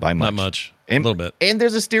little bit. Not by much. Not much. And, a little bit. And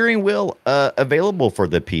there's a steering wheel available for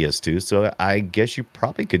the PS2, so I guess you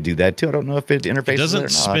probably could do that too. I don't know if it interfaces. It doesn't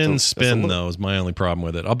spin though. Is my only problem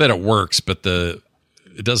with it. I'll bet it works, but it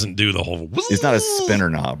doesn't do the whole. It's not a spinner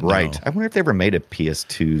knob, right? No. I wonder if they ever made a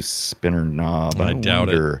PS2 spinner knob. I doubt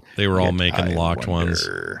it. They were all making locked ones.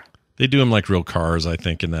 They do them like real cars, I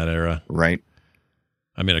think, in that era. Right.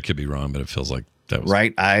 I mean, I could be wrong, but it feels like.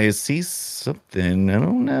 Right, I see something. I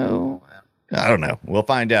don't know. We'll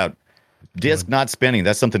find out. Disc not spinning.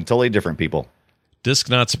 That's something totally different, people. Disc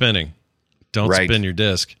not spinning. Don't spin your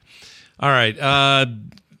disc. All right.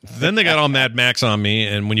 Then they got all Mad Max on me,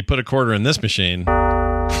 and when you put a quarter in this machine, you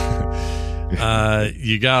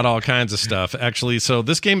got all kinds of stuff. Actually, so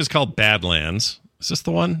this game is called Badlands. Is this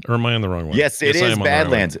the one, or am I on the wrong one? Yes, it is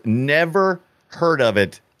Badlands. Never heard of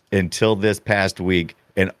it until this past week,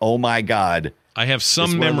 and oh my God. I have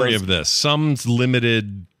some memory of this, some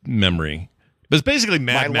limited memory. But it's basically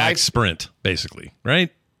Mad Max Sprint, basically, right?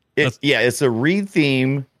 It's a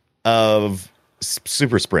re-theme of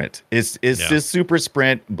Super Sprint. It's this Super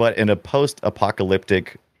Sprint, but in a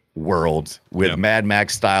post-apocalyptic world with Mad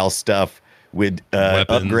Max style stuff, with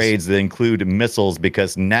upgrades that include missiles,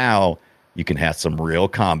 because now you can have some real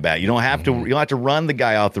combat. You don't have to. You don't have to run the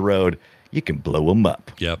guy off the road. You can blow him up.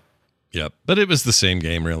 Yep. But it was the same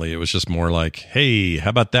game, really. It was just more like, hey, how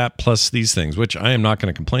about that plus these things, which I am not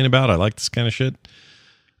going to complain about. I like this kind of shit.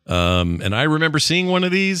 And I remember seeing one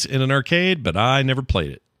of these in an arcade, but I never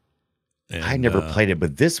played it. And, I never played it,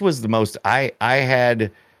 but this was the most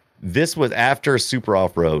this was after Super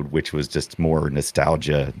Off-Road, which was just more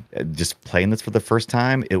nostalgia. Just playing this for the first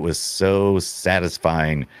time, it was so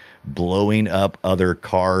satisfying. Blowing up other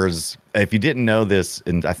cars. If you didn't know this,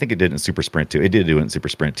 and I think it did in Super Sprint 2, it did do it in Super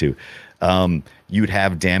Sprint 2, you'd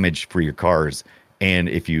have damage for your cars. And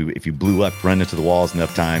if you blew up, run into the walls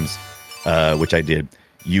enough times, which I did,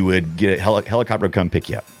 you would get a helicopter to come pick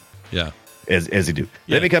you up. Yeah. As you do.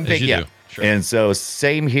 Let me come pick you up. Sure. And so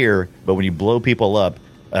same here, but when you blow people up,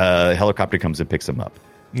 a helicopter comes and picks them up.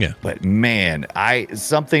 Yeah. But man,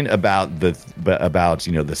 something about the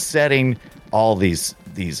setting, all these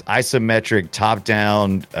isometric,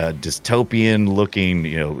 top-down, dystopian-looking.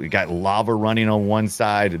 You got lava running on one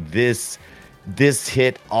side. This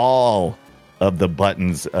hit all of the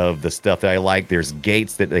buttons of the stuff that I like. There's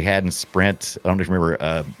gates that they had in Sprint. I don't know if you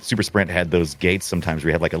remember. Super Sprint had those gates. Sometimes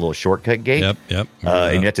we had like a little shortcut gate. Yep.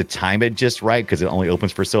 And you have to time it just right because it only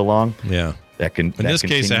opens for so long. Yeah. In this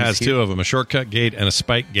case, it has two of them: a shortcut gate and a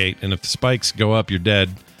spike gate. And if the spikes go up, you're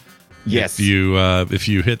dead. Yes. If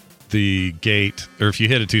you hit the gate, or if you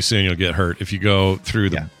hit it too soon, you'll get hurt. If you go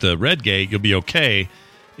through the red gate, you'll be okay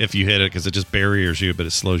if you hit it because it just barriers you, but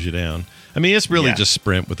it slows you down. I mean, it's really just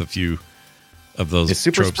Sprint with a few of those. It's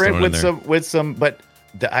Super Sprint with some, but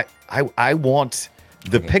I want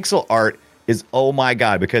the pixel art is oh my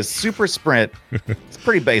God, because Super Sprint it's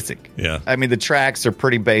pretty basic. Yeah, I mean the tracks are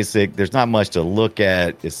pretty basic. There's not much to look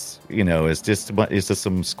at. It's just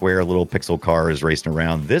some square little pixel cars racing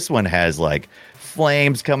around. This one has like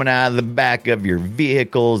flames coming out of the back of your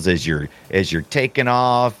vehicles as you're taking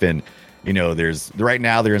off, and there's right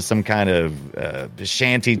now they're in some kind of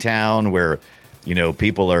shanty town where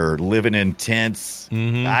people are living in tents.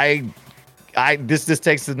 Mm-hmm. This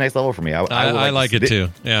takes it to the next level for me. I like it too.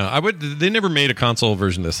 Yeah, I would. They never made a console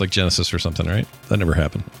version of this, like Genesis or something, right? That never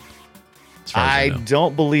happened. as far as I know.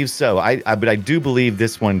 don't believe so. But I do believe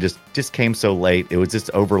this one just came so late. It was just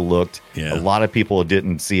overlooked. Yeah. A lot of people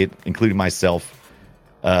didn't see it, including myself.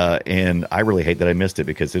 And I really hate that I missed it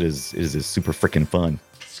because it is super freaking fun.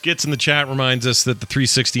 Skits in the chat reminds us that the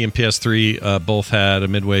 360 and PS3 both had a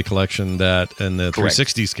Midway collection that, in the Correct.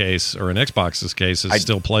 360's case or in Xbox's case, is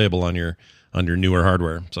still playable on your newer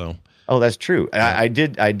hardware. So. Oh, that's true. Yeah. I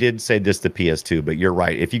did say this to PS2, but you're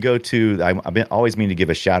right. If you go to, I've been always mean to give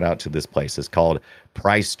a shout out to this place. It's called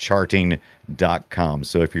pricecharting.com.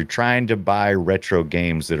 So if you're trying to buy retro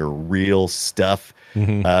games that are real stuff,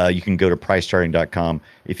 you can go to pricecharting.com.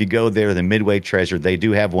 If you go there, the Midway Treasure, they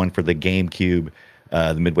do have one for the GameCube,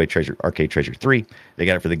 the Midway Treasure, Arcade Treasure 3. They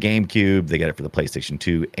got it for the GameCube. They got it for the PlayStation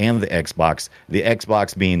 2 and the Xbox. The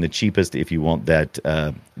Xbox being the cheapest if you want that,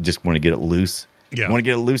 just want to get it loose. Yeah. You want to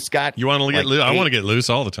get it loose, Scott? You want to get loose? I want to get loose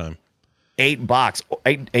all the time. $8,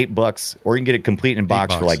 $8, or you can get it complete in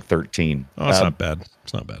box for like 13. Oh, it's not bad.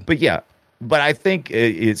 It's not bad. But yeah, but I think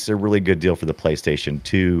it's a really good deal for the PlayStation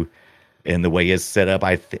 2, and the way it's set up,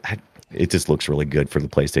 it just looks really good for the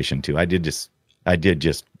PlayStation 2. I did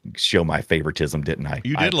just show my favoritism, didn't I?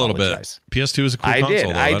 You did a little bit. PS2 is a cool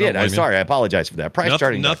console. I did. I'm sorry. I apologize for that.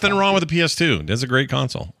 Nothing wrong with the PS2. It's a great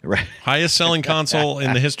console. Right. Highest selling console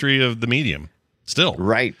in the history of the medium. Still.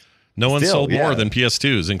 Right. No one sold more than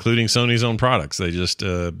PS2s, including Sony's own products. They just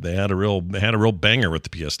they had a real banger with the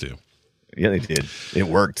PS2. Yeah, they did. It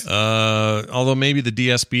worked. Although maybe the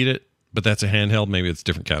DS beat it, but that's a handheld. Maybe it's a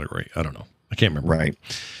different category. I don't know. I can't remember. Right.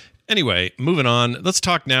 Anyway, moving on. Let's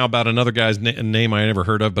talk now about another guy's name I never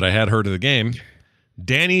heard of, but I had heard of the game.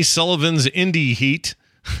 Danny Sullivan's Indie Heat,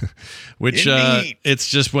 which it's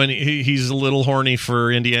just when he's a little horny for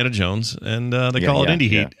Indiana Jones, and they call it Indie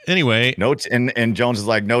Heat. Anyway. And Jones is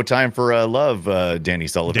like, no time for love, Danny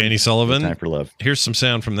Sullivan. Danny Sullivan. No time for love. Here's some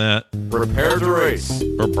sound from that. Prepare to race.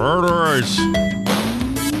 Prepare to race.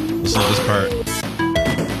 Listen to this part.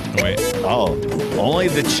 Oh, wait. Oh, only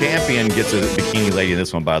the champion gets a bikini lady in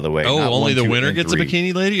this one, by the way. Oh, Not only 1, the 2, winner and gets 3. a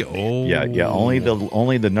bikini lady? Oh. Yeah.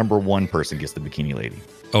 Only the number one person gets the bikini lady.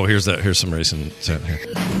 Oh, here's some racing sound here.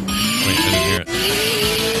 Wait, I didn't hear it.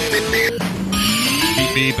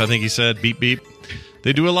 Beep, beep, I think he said. Beep, beep.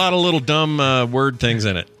 They do a lot of little dumb word things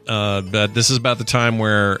in it. But this is about the time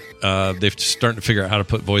where they're starting to figure out how to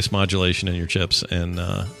put voice modulation in your chips. And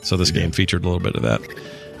so this game featured a little bit of that.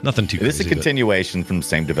 Nothing too crazy. This is a continuation from the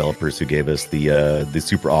same developers who gave us the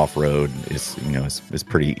Super Off-Road. It's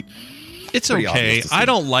pretty. It's pretty okay. I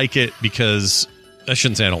don't like it because I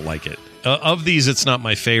shouldn't say I don't like it. Of these, it's not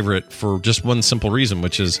my favorite for just one simple reason,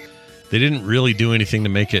 which is they didn't really do anything to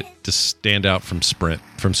make it to stand out from Super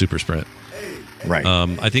Sprint. Right.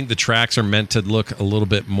 I think the tracks are meant to look a little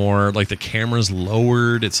bit more like the camera's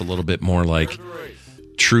lowered. It's a little bit more like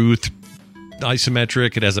truth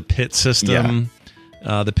isometric. It has a pit system.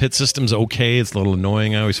 Yeah. The pit system's okay. It's a little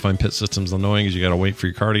annoying. I always find pit systems annoying because you got to wait for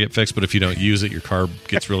your car to get fixed. But if you don't use it, your car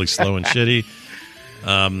gets really slow and shitty.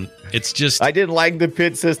 It's just I didn't like the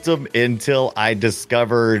pit system until I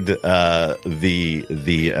discovered the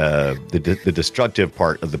destructive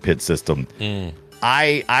part of the pit system.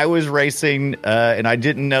 I was racing and I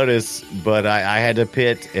didn't notice, but I had to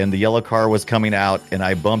pit and the yellow car was coming out and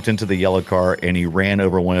I bumped into the yellow car and he ran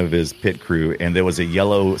over one of his pit crew and there was a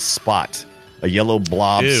yellow spot, a yellow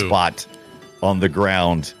blob spot on the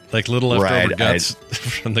ground. Like little leftover guts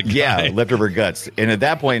from the guy. Yeah, leftover guts. And at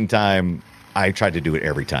that point in time, I tried to do it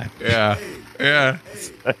every time. Yeah.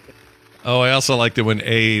 Oh, I also liked it when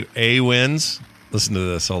A wins. Listen to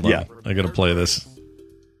this. Hold on. Yeah. I got to play this.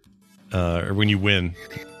 Or when you win.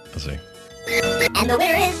 Let's see. And the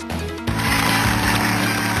winner is...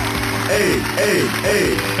 Hey.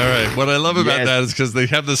 All right. What I love about that is because they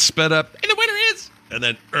have this sped up, and the winner is... And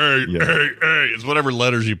then, it's whatever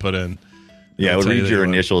letters you put in. Yeah, it would read your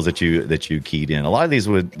initials that you keyed in. A lot of these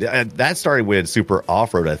would that started with Super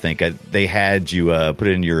Off-Road. I think they had you put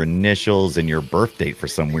in your initials and your birth date for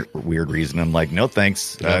some weird reason. I'm like, no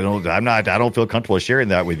thanks. Yeah. I don't feel comfortable sharing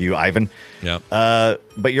that with you, Ivan. Yeah.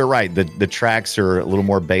 But you're right. The tracks are a little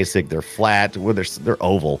more basic. They're flat. Well, they're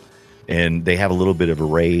oval, and they have a little bit of a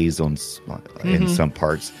raise in some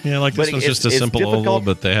parts. Yeah, like this one's just a simple difficult. oval,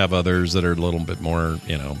 but they have others that are a little bit more,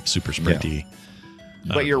 super sprinty. Yeah.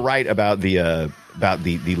 But you're right about the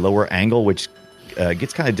lower angle, which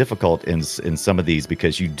gets kind of difficult in some of these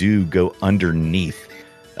because you do go underneath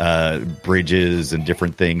bridges and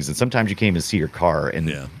different things, and sometimes you can't even see your car, and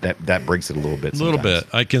that breaks it a little bit. A little bit.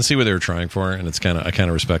 I can see what they were trying for, and I kind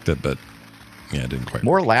of respect it, but it didn't quite.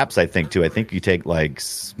 More laps, I think, too. I think you take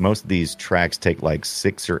most of these tracks take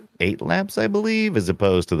 6 or 8 laps, I believe, as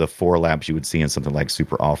opposed to the 4 laps you would see in something like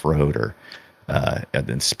Super Off-Road or and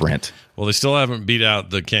then Sprint. Well, they still haven't beat out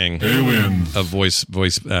the king of voice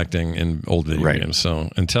acting in old video games. So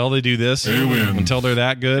until they do this, until they're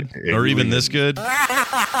that good, or even this good,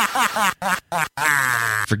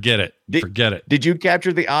 forget it. Forget it. Did you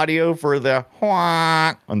capture the audio for the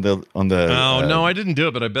on the? Oh no, I didn't do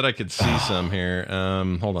it, but I bet I could see some here.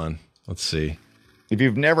 Hold on, let's see. If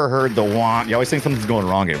you've never heard the wah, you always think something's going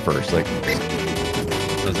wrong at first. Like,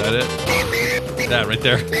 is that it? That right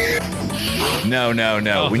there. No.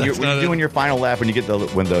 Oh, when you're doing your final lap, when you get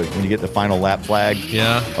the final lap flag,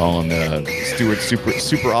 on Stewart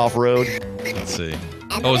super off road. Let's see.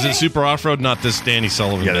 Oh, is it super off road? Not this Danny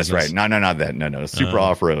Sullivan. Yeah, that's business. right. No, not that. No, super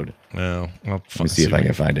off road. No, let me see if I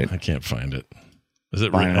can find it. I can't find it. Is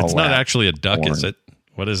it? Final It's not lap actually a duck, horn. is it?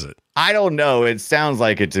 What is it? I don't know. It sounds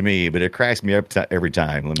like it to me, but it cracks me up every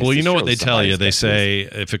time. Let me Well, see. you know what they Show tell you? somebody They say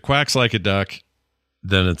if it quacks like a duck,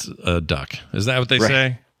 then it's a duck. Is that what they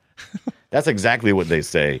say? That's exactly what they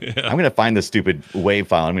say. I'm going to find the stupid WAV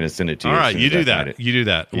file. I'm going to send it to you. All as right, soon you as I do find that. it. You do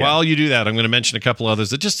that. Yeah. While you do that, I'm going to mention a couple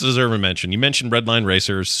others that just deserve a mention. You mentioned Redline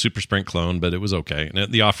Racers, Super Sprint clone, but it was okay.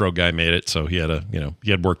 And the off-road guy made it, so he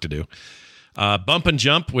had work to do. Bump and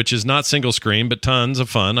Jump, which is not single screen, but tons of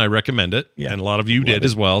fun. I recommend it. Yeah. And a lot of you did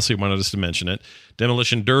as well, so you wanted us to mention it.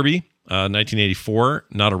 Demolition Derby, 1984,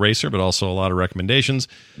 not a racer, but also a lot of recommendations.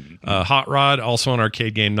 Hot Rod, also an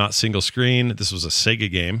arcade game, not single screen. This was a Sega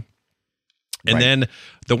game. And then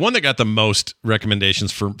the one that got the most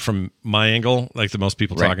recommendations from my angle, like the most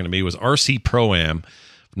people talking to me, was RC Pro-Am,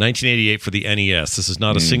 1988 for the NES. This is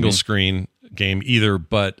not a single screen game either,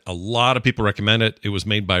 but a lot of people recommend it. It was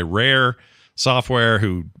made by Rare Software,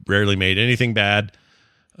 who rarely made anything bad,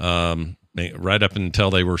 right up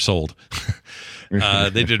until they were sold.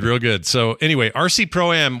 They did real good. So anyway, RC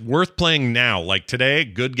Pro-Am, worth playing now. Like today,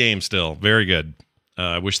 good game still. Very good.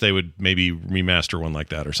 I wish they would maybe remaster one like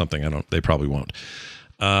that or something. They probably won't.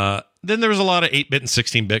 Then there was a lot of 8-bit and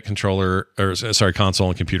 16-bit console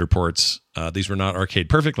and computer ports. These were not arcade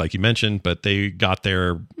perfect, like you mentioned, but they got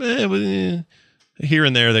there here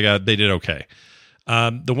and there. They did okay.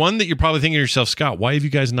 The one that you're probably thinking to yourself, Scott, why have you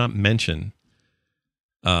guys not mentioned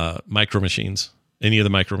Micro Machines? Any of the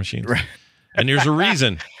Micro Machines? Right. And there's a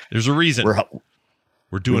reason.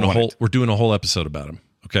 We're doing a whole episode about them.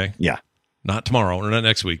 Okay. Yeah. Not tomorrow or not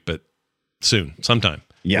next week, but soon, sometime.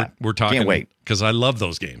 Yeah. We're talking. Can't wait. Because I love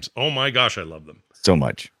those games. Oh my gosh, I love them. So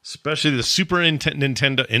much. Especially the Super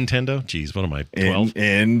Nintendo. Jeez, what am I, 12?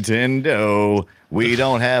 Nintendo. We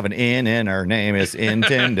don't have an N in our name. It's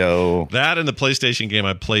Nintendo. That and the PlayStation game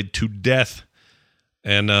I played to death.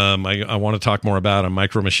 And I want to talk more about them.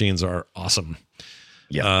 Micro Machines are awesome.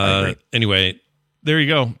 Yeah. I agree. Anyway, there you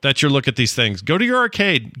go. That's your look at these things. Go to your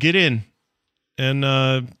arcade. Get in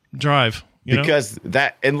and drive. Because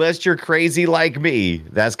that, unless you're crazy like me,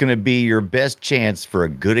 that's going to be your best chance for a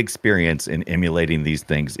good experience in emulating these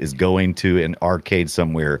things, is going to an arcade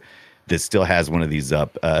somewhere that still has one of these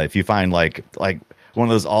up. If you find like one of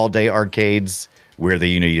those all-day arcades where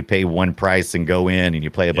you pay one price and go in and you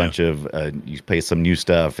play a bunch of you play some new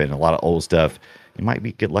stuff and a lot of old stuff, you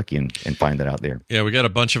might get lucky and find that out there. Yeah, we got a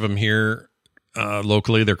bunch of them here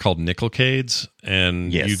locally. They're called Nickelcades,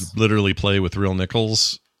 and you literally play with real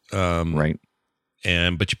nickels. Right.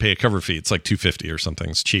 But you pay a cover fee. It's like $2.50 or something.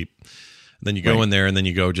 It's cheap. And then you go in there and then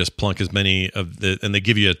you go just plunk as many and they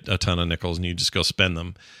give you a ton of nickels and you just go spend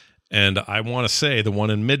them. And I want to say the one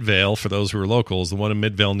in Midvale, for those who are locals, the one in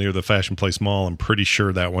Midvale near the Fashion Place Mall, I'm pretty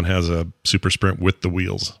sure that one has a Super Sprint with the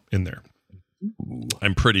wheels in there. Ooh.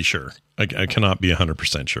 I'm pretty sure. I cannot be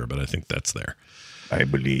 100% sure, but I think that's there. I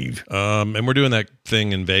believe. And we're doing that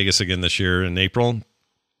thing in Vegas again this year in April.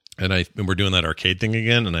 And we're doing that arcade thing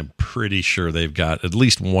again, and I'm pretty sure they've got at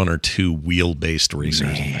least one or two wheel-based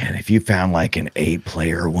racers. Man, if you found like an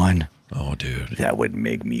 8-player one, oh, dude, that would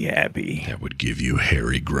make me happy. That would give you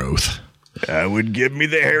hairy growth. That would give me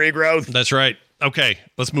the hairy growth. That's right. Okay,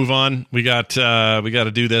 let's move on. We got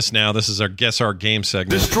to do this now. This is our Guess Our Game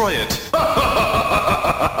segment. Destroy it.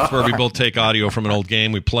 It's where we both take audio from an old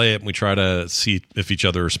game, we play it, and we try to see if each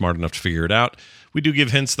other are smart enough to figure it out. We do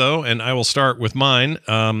give hints, though, and I will start with mine.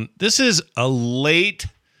 This is a late...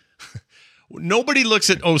 Nobody looks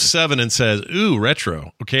at 07 and says, ooh,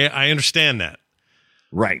 retro. Okay, I understand that.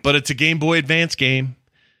 Right. But it's a Game Boy Advance game,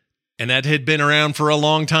 and that had been around for a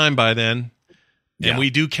long time by then. And we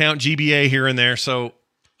do count GBA here and there, so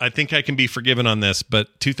I think I can be forgiven on this.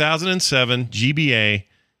 But 2007, GBA,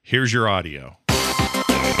 here's your audio.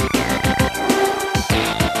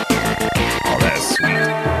 Oh, that's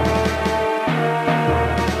sweet.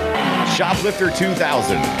 Shoplifter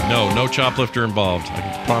 2000. No Choplifter involved. I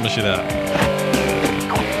can promise you that.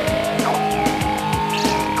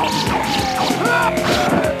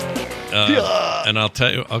 And I'll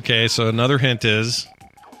tell you. Okay, so another hint is,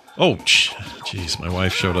 jeez, my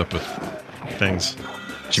wife showed up with things.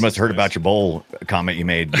 She must have heard about your bowl comment you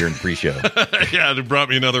made during the pre-show. Yeah, it brought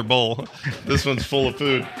me another bowl. This one's full of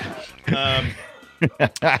food.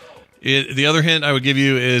 The other hint I would give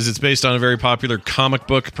you is it's based on a very popular comic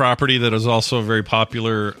book property that is also a very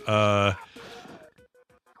popular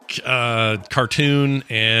cartoon,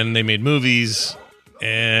 and they made movies.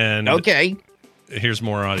 And okay, here's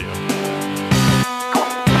more audio.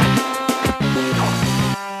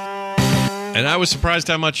 And I was surprised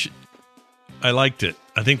how much I liked it.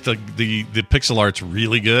 I think the pixel art's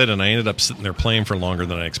really good, and I ended up sitting there playing for longer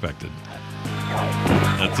than I expected.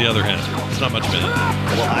 That's the other hint. It's not much of it.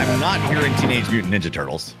 Well, I'm not hearing Teenage Mutant Ninja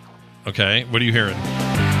Turtles. Okay, what are you hearing?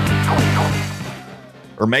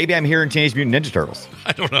 Or maybe I'm hearing Teenage Mutant Ninja Turtles.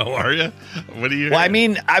 I don't know. Are you? What are you hearing? Well, I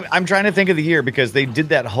mean, I'm trying to think of the year because they did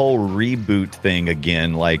that whole reboot thing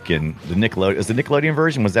again, like in the Nickelodeon. Was the Nickelodeon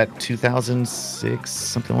version? Was that 2006?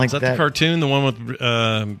 Something like that? Is that the cartoon? The one with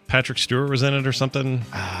Patrick Stewart was in it or something?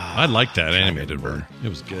 I liked that animated one. It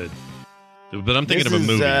was good. But I'm thinking of a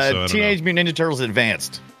movie. So I don't Teenage Mutant Ninja Turtles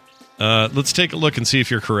Advanced. Let's take a look and see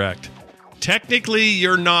if you're correct. Technically,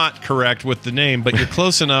 you're not correct with the name, but you're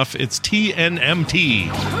close enough. It's TNMT.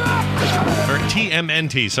 Or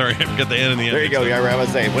TMNT. Sorry, I got the N in the end. There you go. Yeah, I was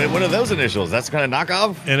saying, what are those initials? That's kind of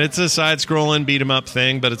knockoff? And it's a side-scrolling beat-em-up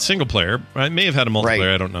thing, but it's single-player. I may have had a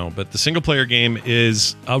multiplayer, I don't know. But the single-player game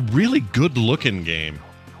is a really good-looking game.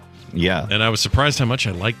 Yeah. And I was surprised how much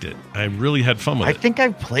I liked it. I really had fun with it. I think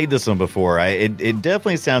I've played this one before. It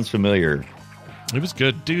definitely sounds familiar. It was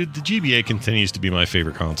good. Dude, the GBA continues to be my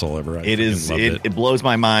favorite console ever. It blows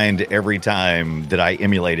my mind every time that I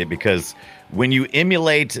emulate it, because when you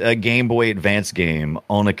emulate a Game Boy Advance game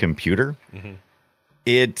on a computer,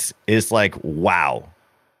 it is like, wow.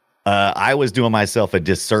 I was doing myself a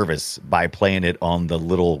disservice by playing it on the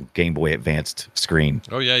little Game Boy Advanced screen.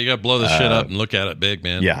 Oh yeah, you got to blow the shit up and look at it big,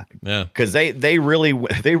 man. Yeah. Because they really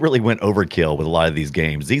went overkill with a lot of these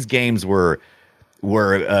games. These games were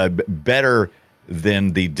better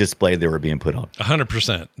than the display they were being put on.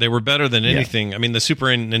 100%. They were better than anything. I mean, the Super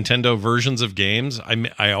Nintendo versions of games,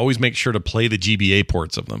 I always make sure to play the GBA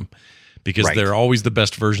ports of them, because they're always the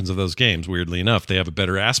best versions of those games. Weirdly enough, they have a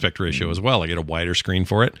better aspect ratio as well. I get a wider screen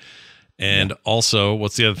for it. And also,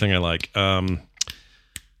 what's the other thing I like?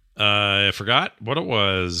 I forgot what it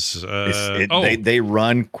was. They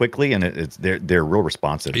run quickly, and they're real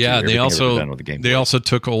responsive. Yeah, they also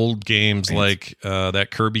took old games like that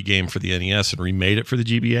Kirby game for the NES and remade it for the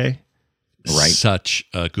GBA. Right, such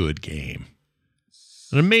a good game.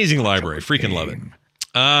 An amazing library. Freaking love it.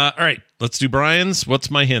 All right, let's do Brian's.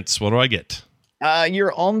 What's my hints? What do I get?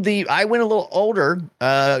 You're on the. I went a little older,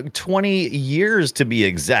 20 years to be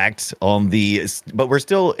exact. But we're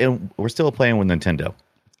still playing with Nintendo.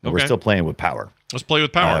 Okay. We're still playing with Power. Let's play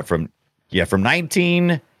with Power. From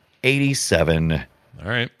 1987. All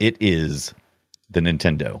right. It is the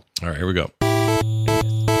Nintendo. All right, here we go.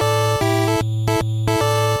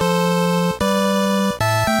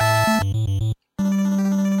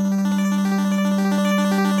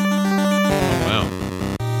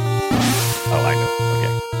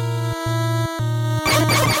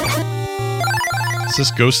 Is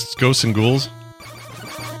this Ghosts and Ghouls?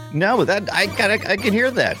 No, that I can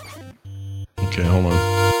hear that. Okay, hold on.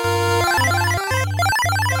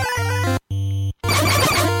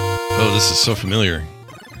 Oh, this is so familiar.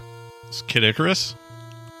 Is Kid Icarus?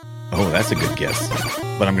 Oh, that's a good guess,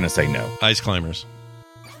 but I'm going to say no. Ice Climbers.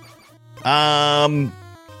 No,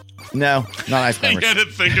 not Ice Climbers. I had to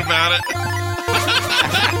think about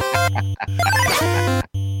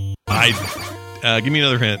it. Give me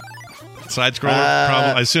another hint. Side scroller?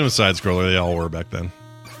 Probably. I assume a side scroller. They all were back then.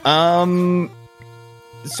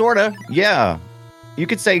 Sorta. Yeah. You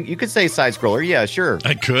could say side scroller. Yeah, sure.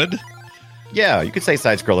 I could. Yeah, you could say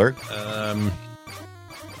side scroller.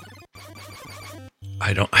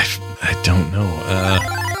 I don't know.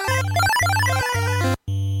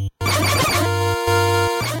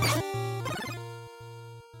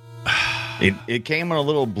 It came on a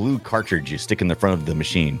little blue cartridge you stick in the front of the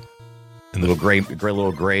machine. And the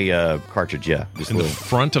little gray cartridge, yeah. Just the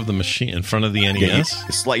front of the machine, in front of the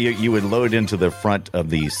NES? Yeah, you would load it into the front of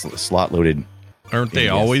the slot-loaded. Aren't they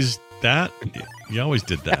always that? You always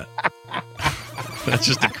did that. That's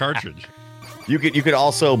just a cartridge. You could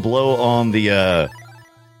also blow on the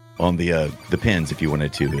pins if you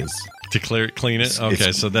wanted to. Clean it?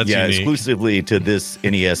 Okay, so that's unique. Exclusively to this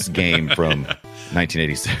NES game from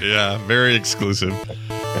 1986. Yeah, very exclusive.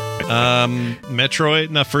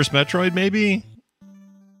 Metroid, not first Metroid, maybe?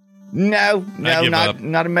 No, not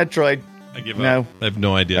a Metroid. I give No. up. I have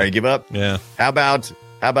no idea. All right, give up. Yeah. How about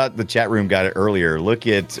the chat room got it earlier? Look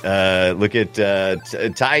at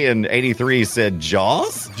Tyan83 said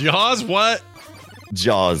Jaws. Jaws, what?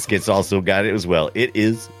 Jaws gets also got it as well. It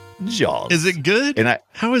is Jaws. Is it good? And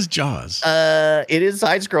how is Jaws? It is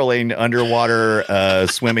side scrolling, underwater,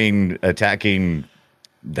 swimming, attacking,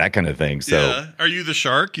 that kind of thing. So, yeah. Are you the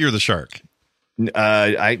shark? You're the shark.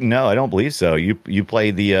 I don't believe so. You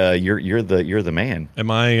play the you're the man. Am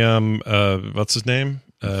I what's his name?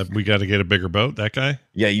 We got to get a bigger boat. That guy?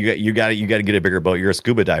 Yeah, you got to get a bigger boat. You're a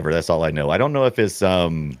scuba diver. That's all I know. I don't know if it's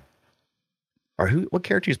what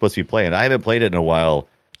character are you supposed to be playing? I haven't played it in a while.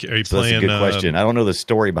 Are you so playing? That's a good question. I don't know the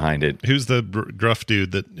story behind it. Who's the gruff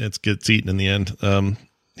dude that gets eaten in the end?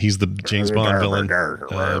 He's the James Bond villain.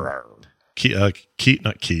 Keith,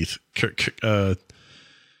 not Keith.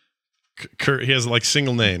 He has like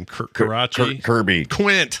single name. Karachi. Kirby.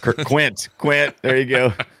 Quint. Quint. There you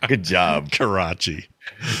go. Good job. Karachi.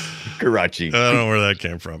 I don't know where that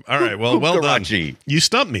came from. All right. Well Karachi. done. You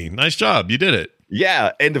stumped me. Nice job. You did it.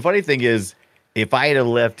 Yeah. And the funny thing is, if I had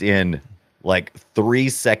left in like 3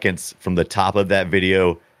 seconds from the top of that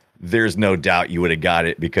video, there's no doubt you would have got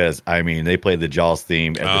it because, I mean, they played the Jaws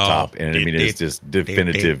theme at the top. And I mean, it's just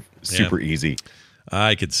definitive, super easy.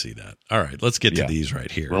 I could see that. All right, let's get to these right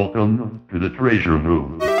here. Welcome to the treasure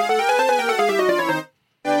room.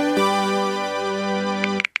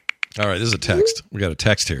 All right, this is a text. We got a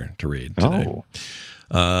text here to read today.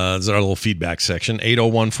 This is our little feedback section,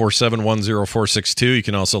 801-471-0462. You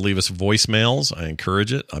can also leave us voicemails. I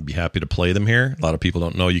encourage it. I'd be happy to play them here. A lot of people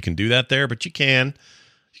don't know you can do that there, but you can.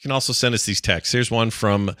 You can also send us these texts. Here's one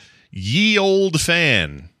from Ye Old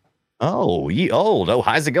Fan. Oh, Ye Old. Oh,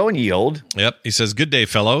 how's it going, Ye Old? Yep. He says, "Good day,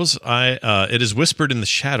 fellows. It is whispered in the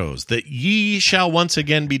shadows that ye shall once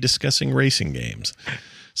again be discussing racing games.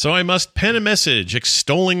 So I must pen a message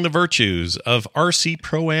extolling the virtues of RC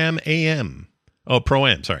Pro-Am AM. Oh,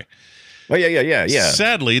 Pro-Am, sorry. Oh, yeah.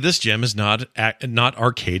 Sadly, this gem is not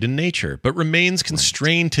arcade in nature, but remains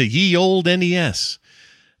constrained to ye old NES.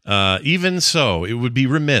 Even so, it would be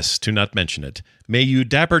remiss to not mention it. May you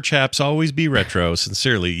dapper chaps always be retro.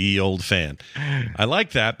 Sincerely, Ye Old Fan." I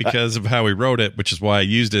like that because of how he wrote it, which is why I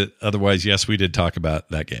used it. Otherwise, yes, we did talk about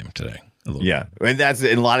that game today. Yeah, and that's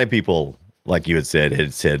and a lot of people, like you had said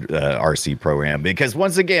RC Pro-Am because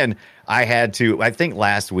once again, I think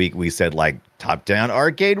last week we said like top-down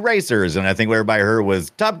arcade racers, and I think what everybody heard was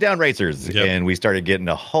top-down racers, and we started getting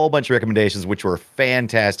a whole bunch of recommendations, which were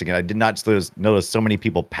fantastic, and I did not notice so many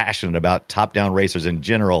people passionate about top-down racers in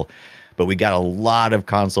general, but we got a lot of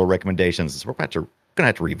console recommendations, so we're going to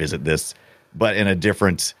have to revisit this, but in a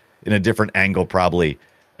different angle probably,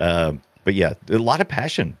 but yeah, a lot of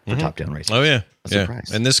passion for top-down racers. Oh, yeah. I'm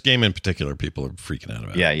surprised. And this game in particular, people are freaking out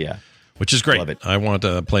about it. Yeah. Which is great. Love it. I want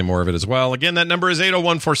to play more of it as well. Again, that number is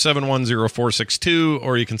 801-471-0462,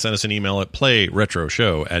 or you can send us an email at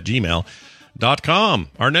playretroshow@gmail.com.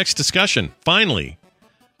 Our next discussion, finally,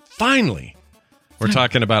 we're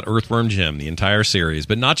talking about Earthworm Jim, the entire series.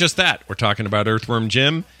 But not just that. We're talking about Earthworm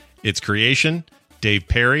Jim, its creation, Dave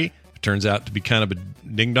Perry. It turns out to be kind of a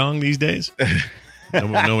ding-dong these days.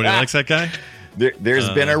 Nobody likes that guy? There's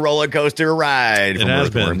been a roller coaster ride from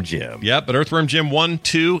Earthworm Jim. Yeah, but Earthworm Jim 1,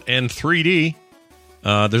 2, and 3D.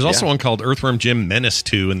 There's also one called Earthworm Jim Menace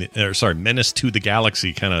 2, Menace to the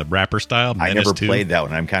Galaxy kind of rapper style. I never played that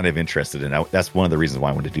one. I'm kind of interested in it. That's one of the reasons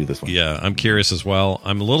why I wanted to do this one. Yeah, I'm curious as well.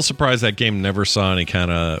 I'm a little surprised that game never saw any kind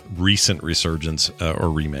of recent resurgence or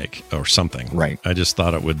remake or something. Right. I just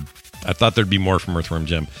thought it would. I thought there'd be more from Earthworm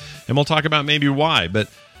Jim, and we'll talk about maybe why. But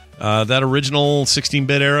that original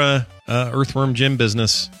 16-bit era Earthworm Jim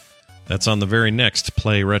business, that's on the very next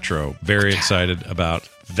Play Retro. Very excited about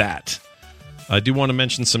that. I do want to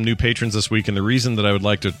mention some new patrons this week, and the reason that I would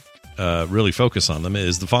like to really focus on them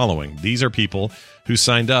is the following. These are people who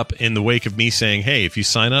signed up in the wake of me saying, hey, if you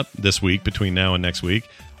sign up this week between now and next week,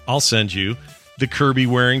 I'll send you the Kirby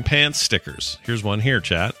wearing pants stickers. Here's one here,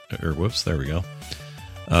 chat. There we go.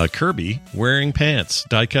 Kirby wearing pants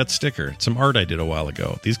die-cut sticker. It's some art I did a while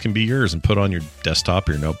ago. These can be yours and put on your desktop,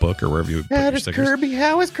 your notebook, or wherever you put your stickers.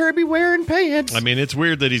 How is Kirby wearing pants? I mean, it's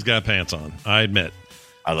weird that he's got pants on. I admit.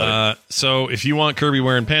 I love it. So if you want Kirby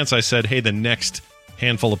wearing pants, I said, hey, the next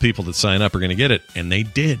handful of people that sign up are going to get it, and they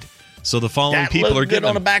did. So the following people are getting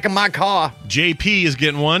on the back of my car. JP is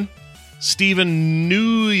getting one. Stephen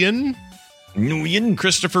Nguyen,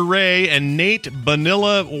 Christopher Ray, and Nate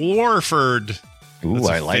Vanilla Warford. Ooh,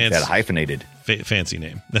 I like that hyphenated. Fancy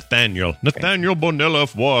name. Nathaniel Bonilla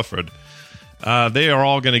Warford. They are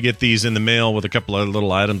all going to get these in the mail with a couple of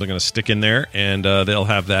little items they're going to stick in there, and they'll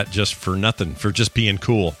have that just for nothing, for just being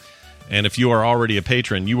cool. And if you are already a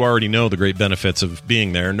patron, you already know the great benefits of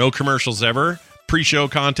being there. No commercials ever, pre-show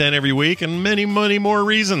content every week, and many, many more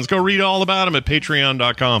reasons. Go read all about them at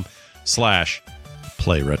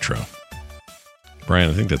patreon.com/playretro. Brian,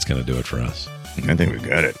 I think that's going to do it for us. I think we've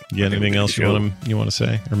got it. You got anything else you want to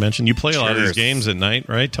say or mention? You play a lot of these games at night,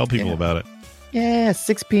 right? Tell people about it. Yeah,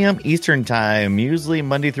 6 p.m. Eastern time, usually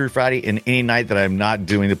Monday through Friday, and any night that I'm not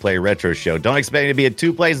doing the Play Retro show. Don't expect me to be at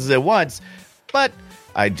 2 places at once, but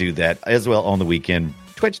I do that as well on the weekend.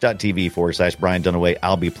 Twitch.tv/Brian Dunaway.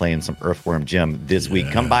 I'll be playing some Earthworm Jim this week.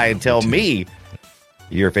 Come by and tell me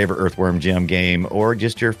your favorite Earthworm Jim game or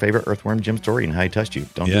just your favorite Earthworm Jim story and how he touched you.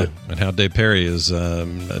 Don't do it. And how Dave Perry is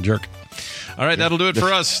a jerk. All right, that'll do it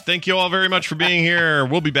for us. Thank you all very much for being here.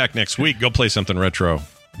 We'll be back next week. Go play something retro.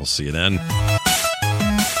 We'll see you then.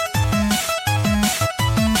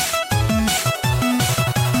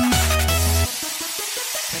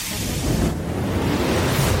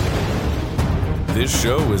 This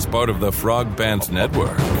show is part of the Frog Pants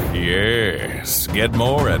Network. Yes. Get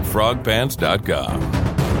more at frogpants.com.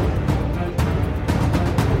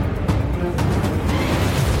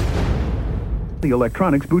 The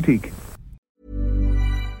Electronics Boutique.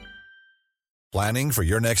 Planning for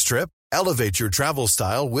your next trip? Elevate your travel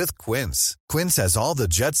style with Quince. Quince has all the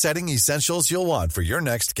jet-setting essentials you'll want for your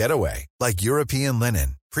next getaway, like European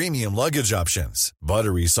linen, premium luggage options,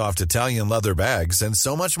 buttery soft Italian leather bags, and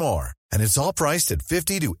so much more. And it's all priced at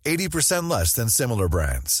 50 to 80% less than similar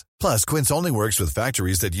brands. Plus, Quince only works with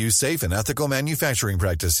factories that use safe and ethical manufacturing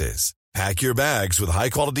practices. Pack your bags with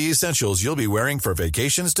high-quality essentials you'll be wearing for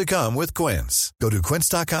vacations to come with Quince. Go to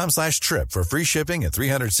quince.com/trip for free shipping and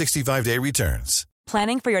 365-day returns.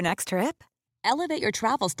 Planning for your next trip? Elevate your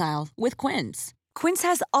travel style with Quince. Quince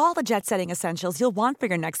has all the jet-setting essentials you'll want for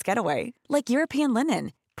your next getaway, like European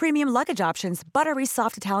linen, premium luggage options, buttery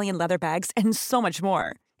soft Italian leather bags, and so much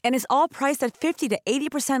more. And is all priced at 50 to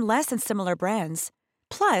 80% less than similar brands.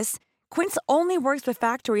 Plus, Quince only works with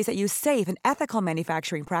factories that use safe and ethical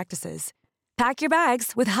manufacturing practices. Pack your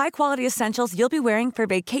bags with high-quality essentials you'll be wearing for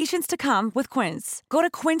vacations to come with Quince. Go to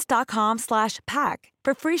quince.com/pack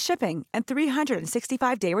for free shipping and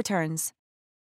 365-day returns.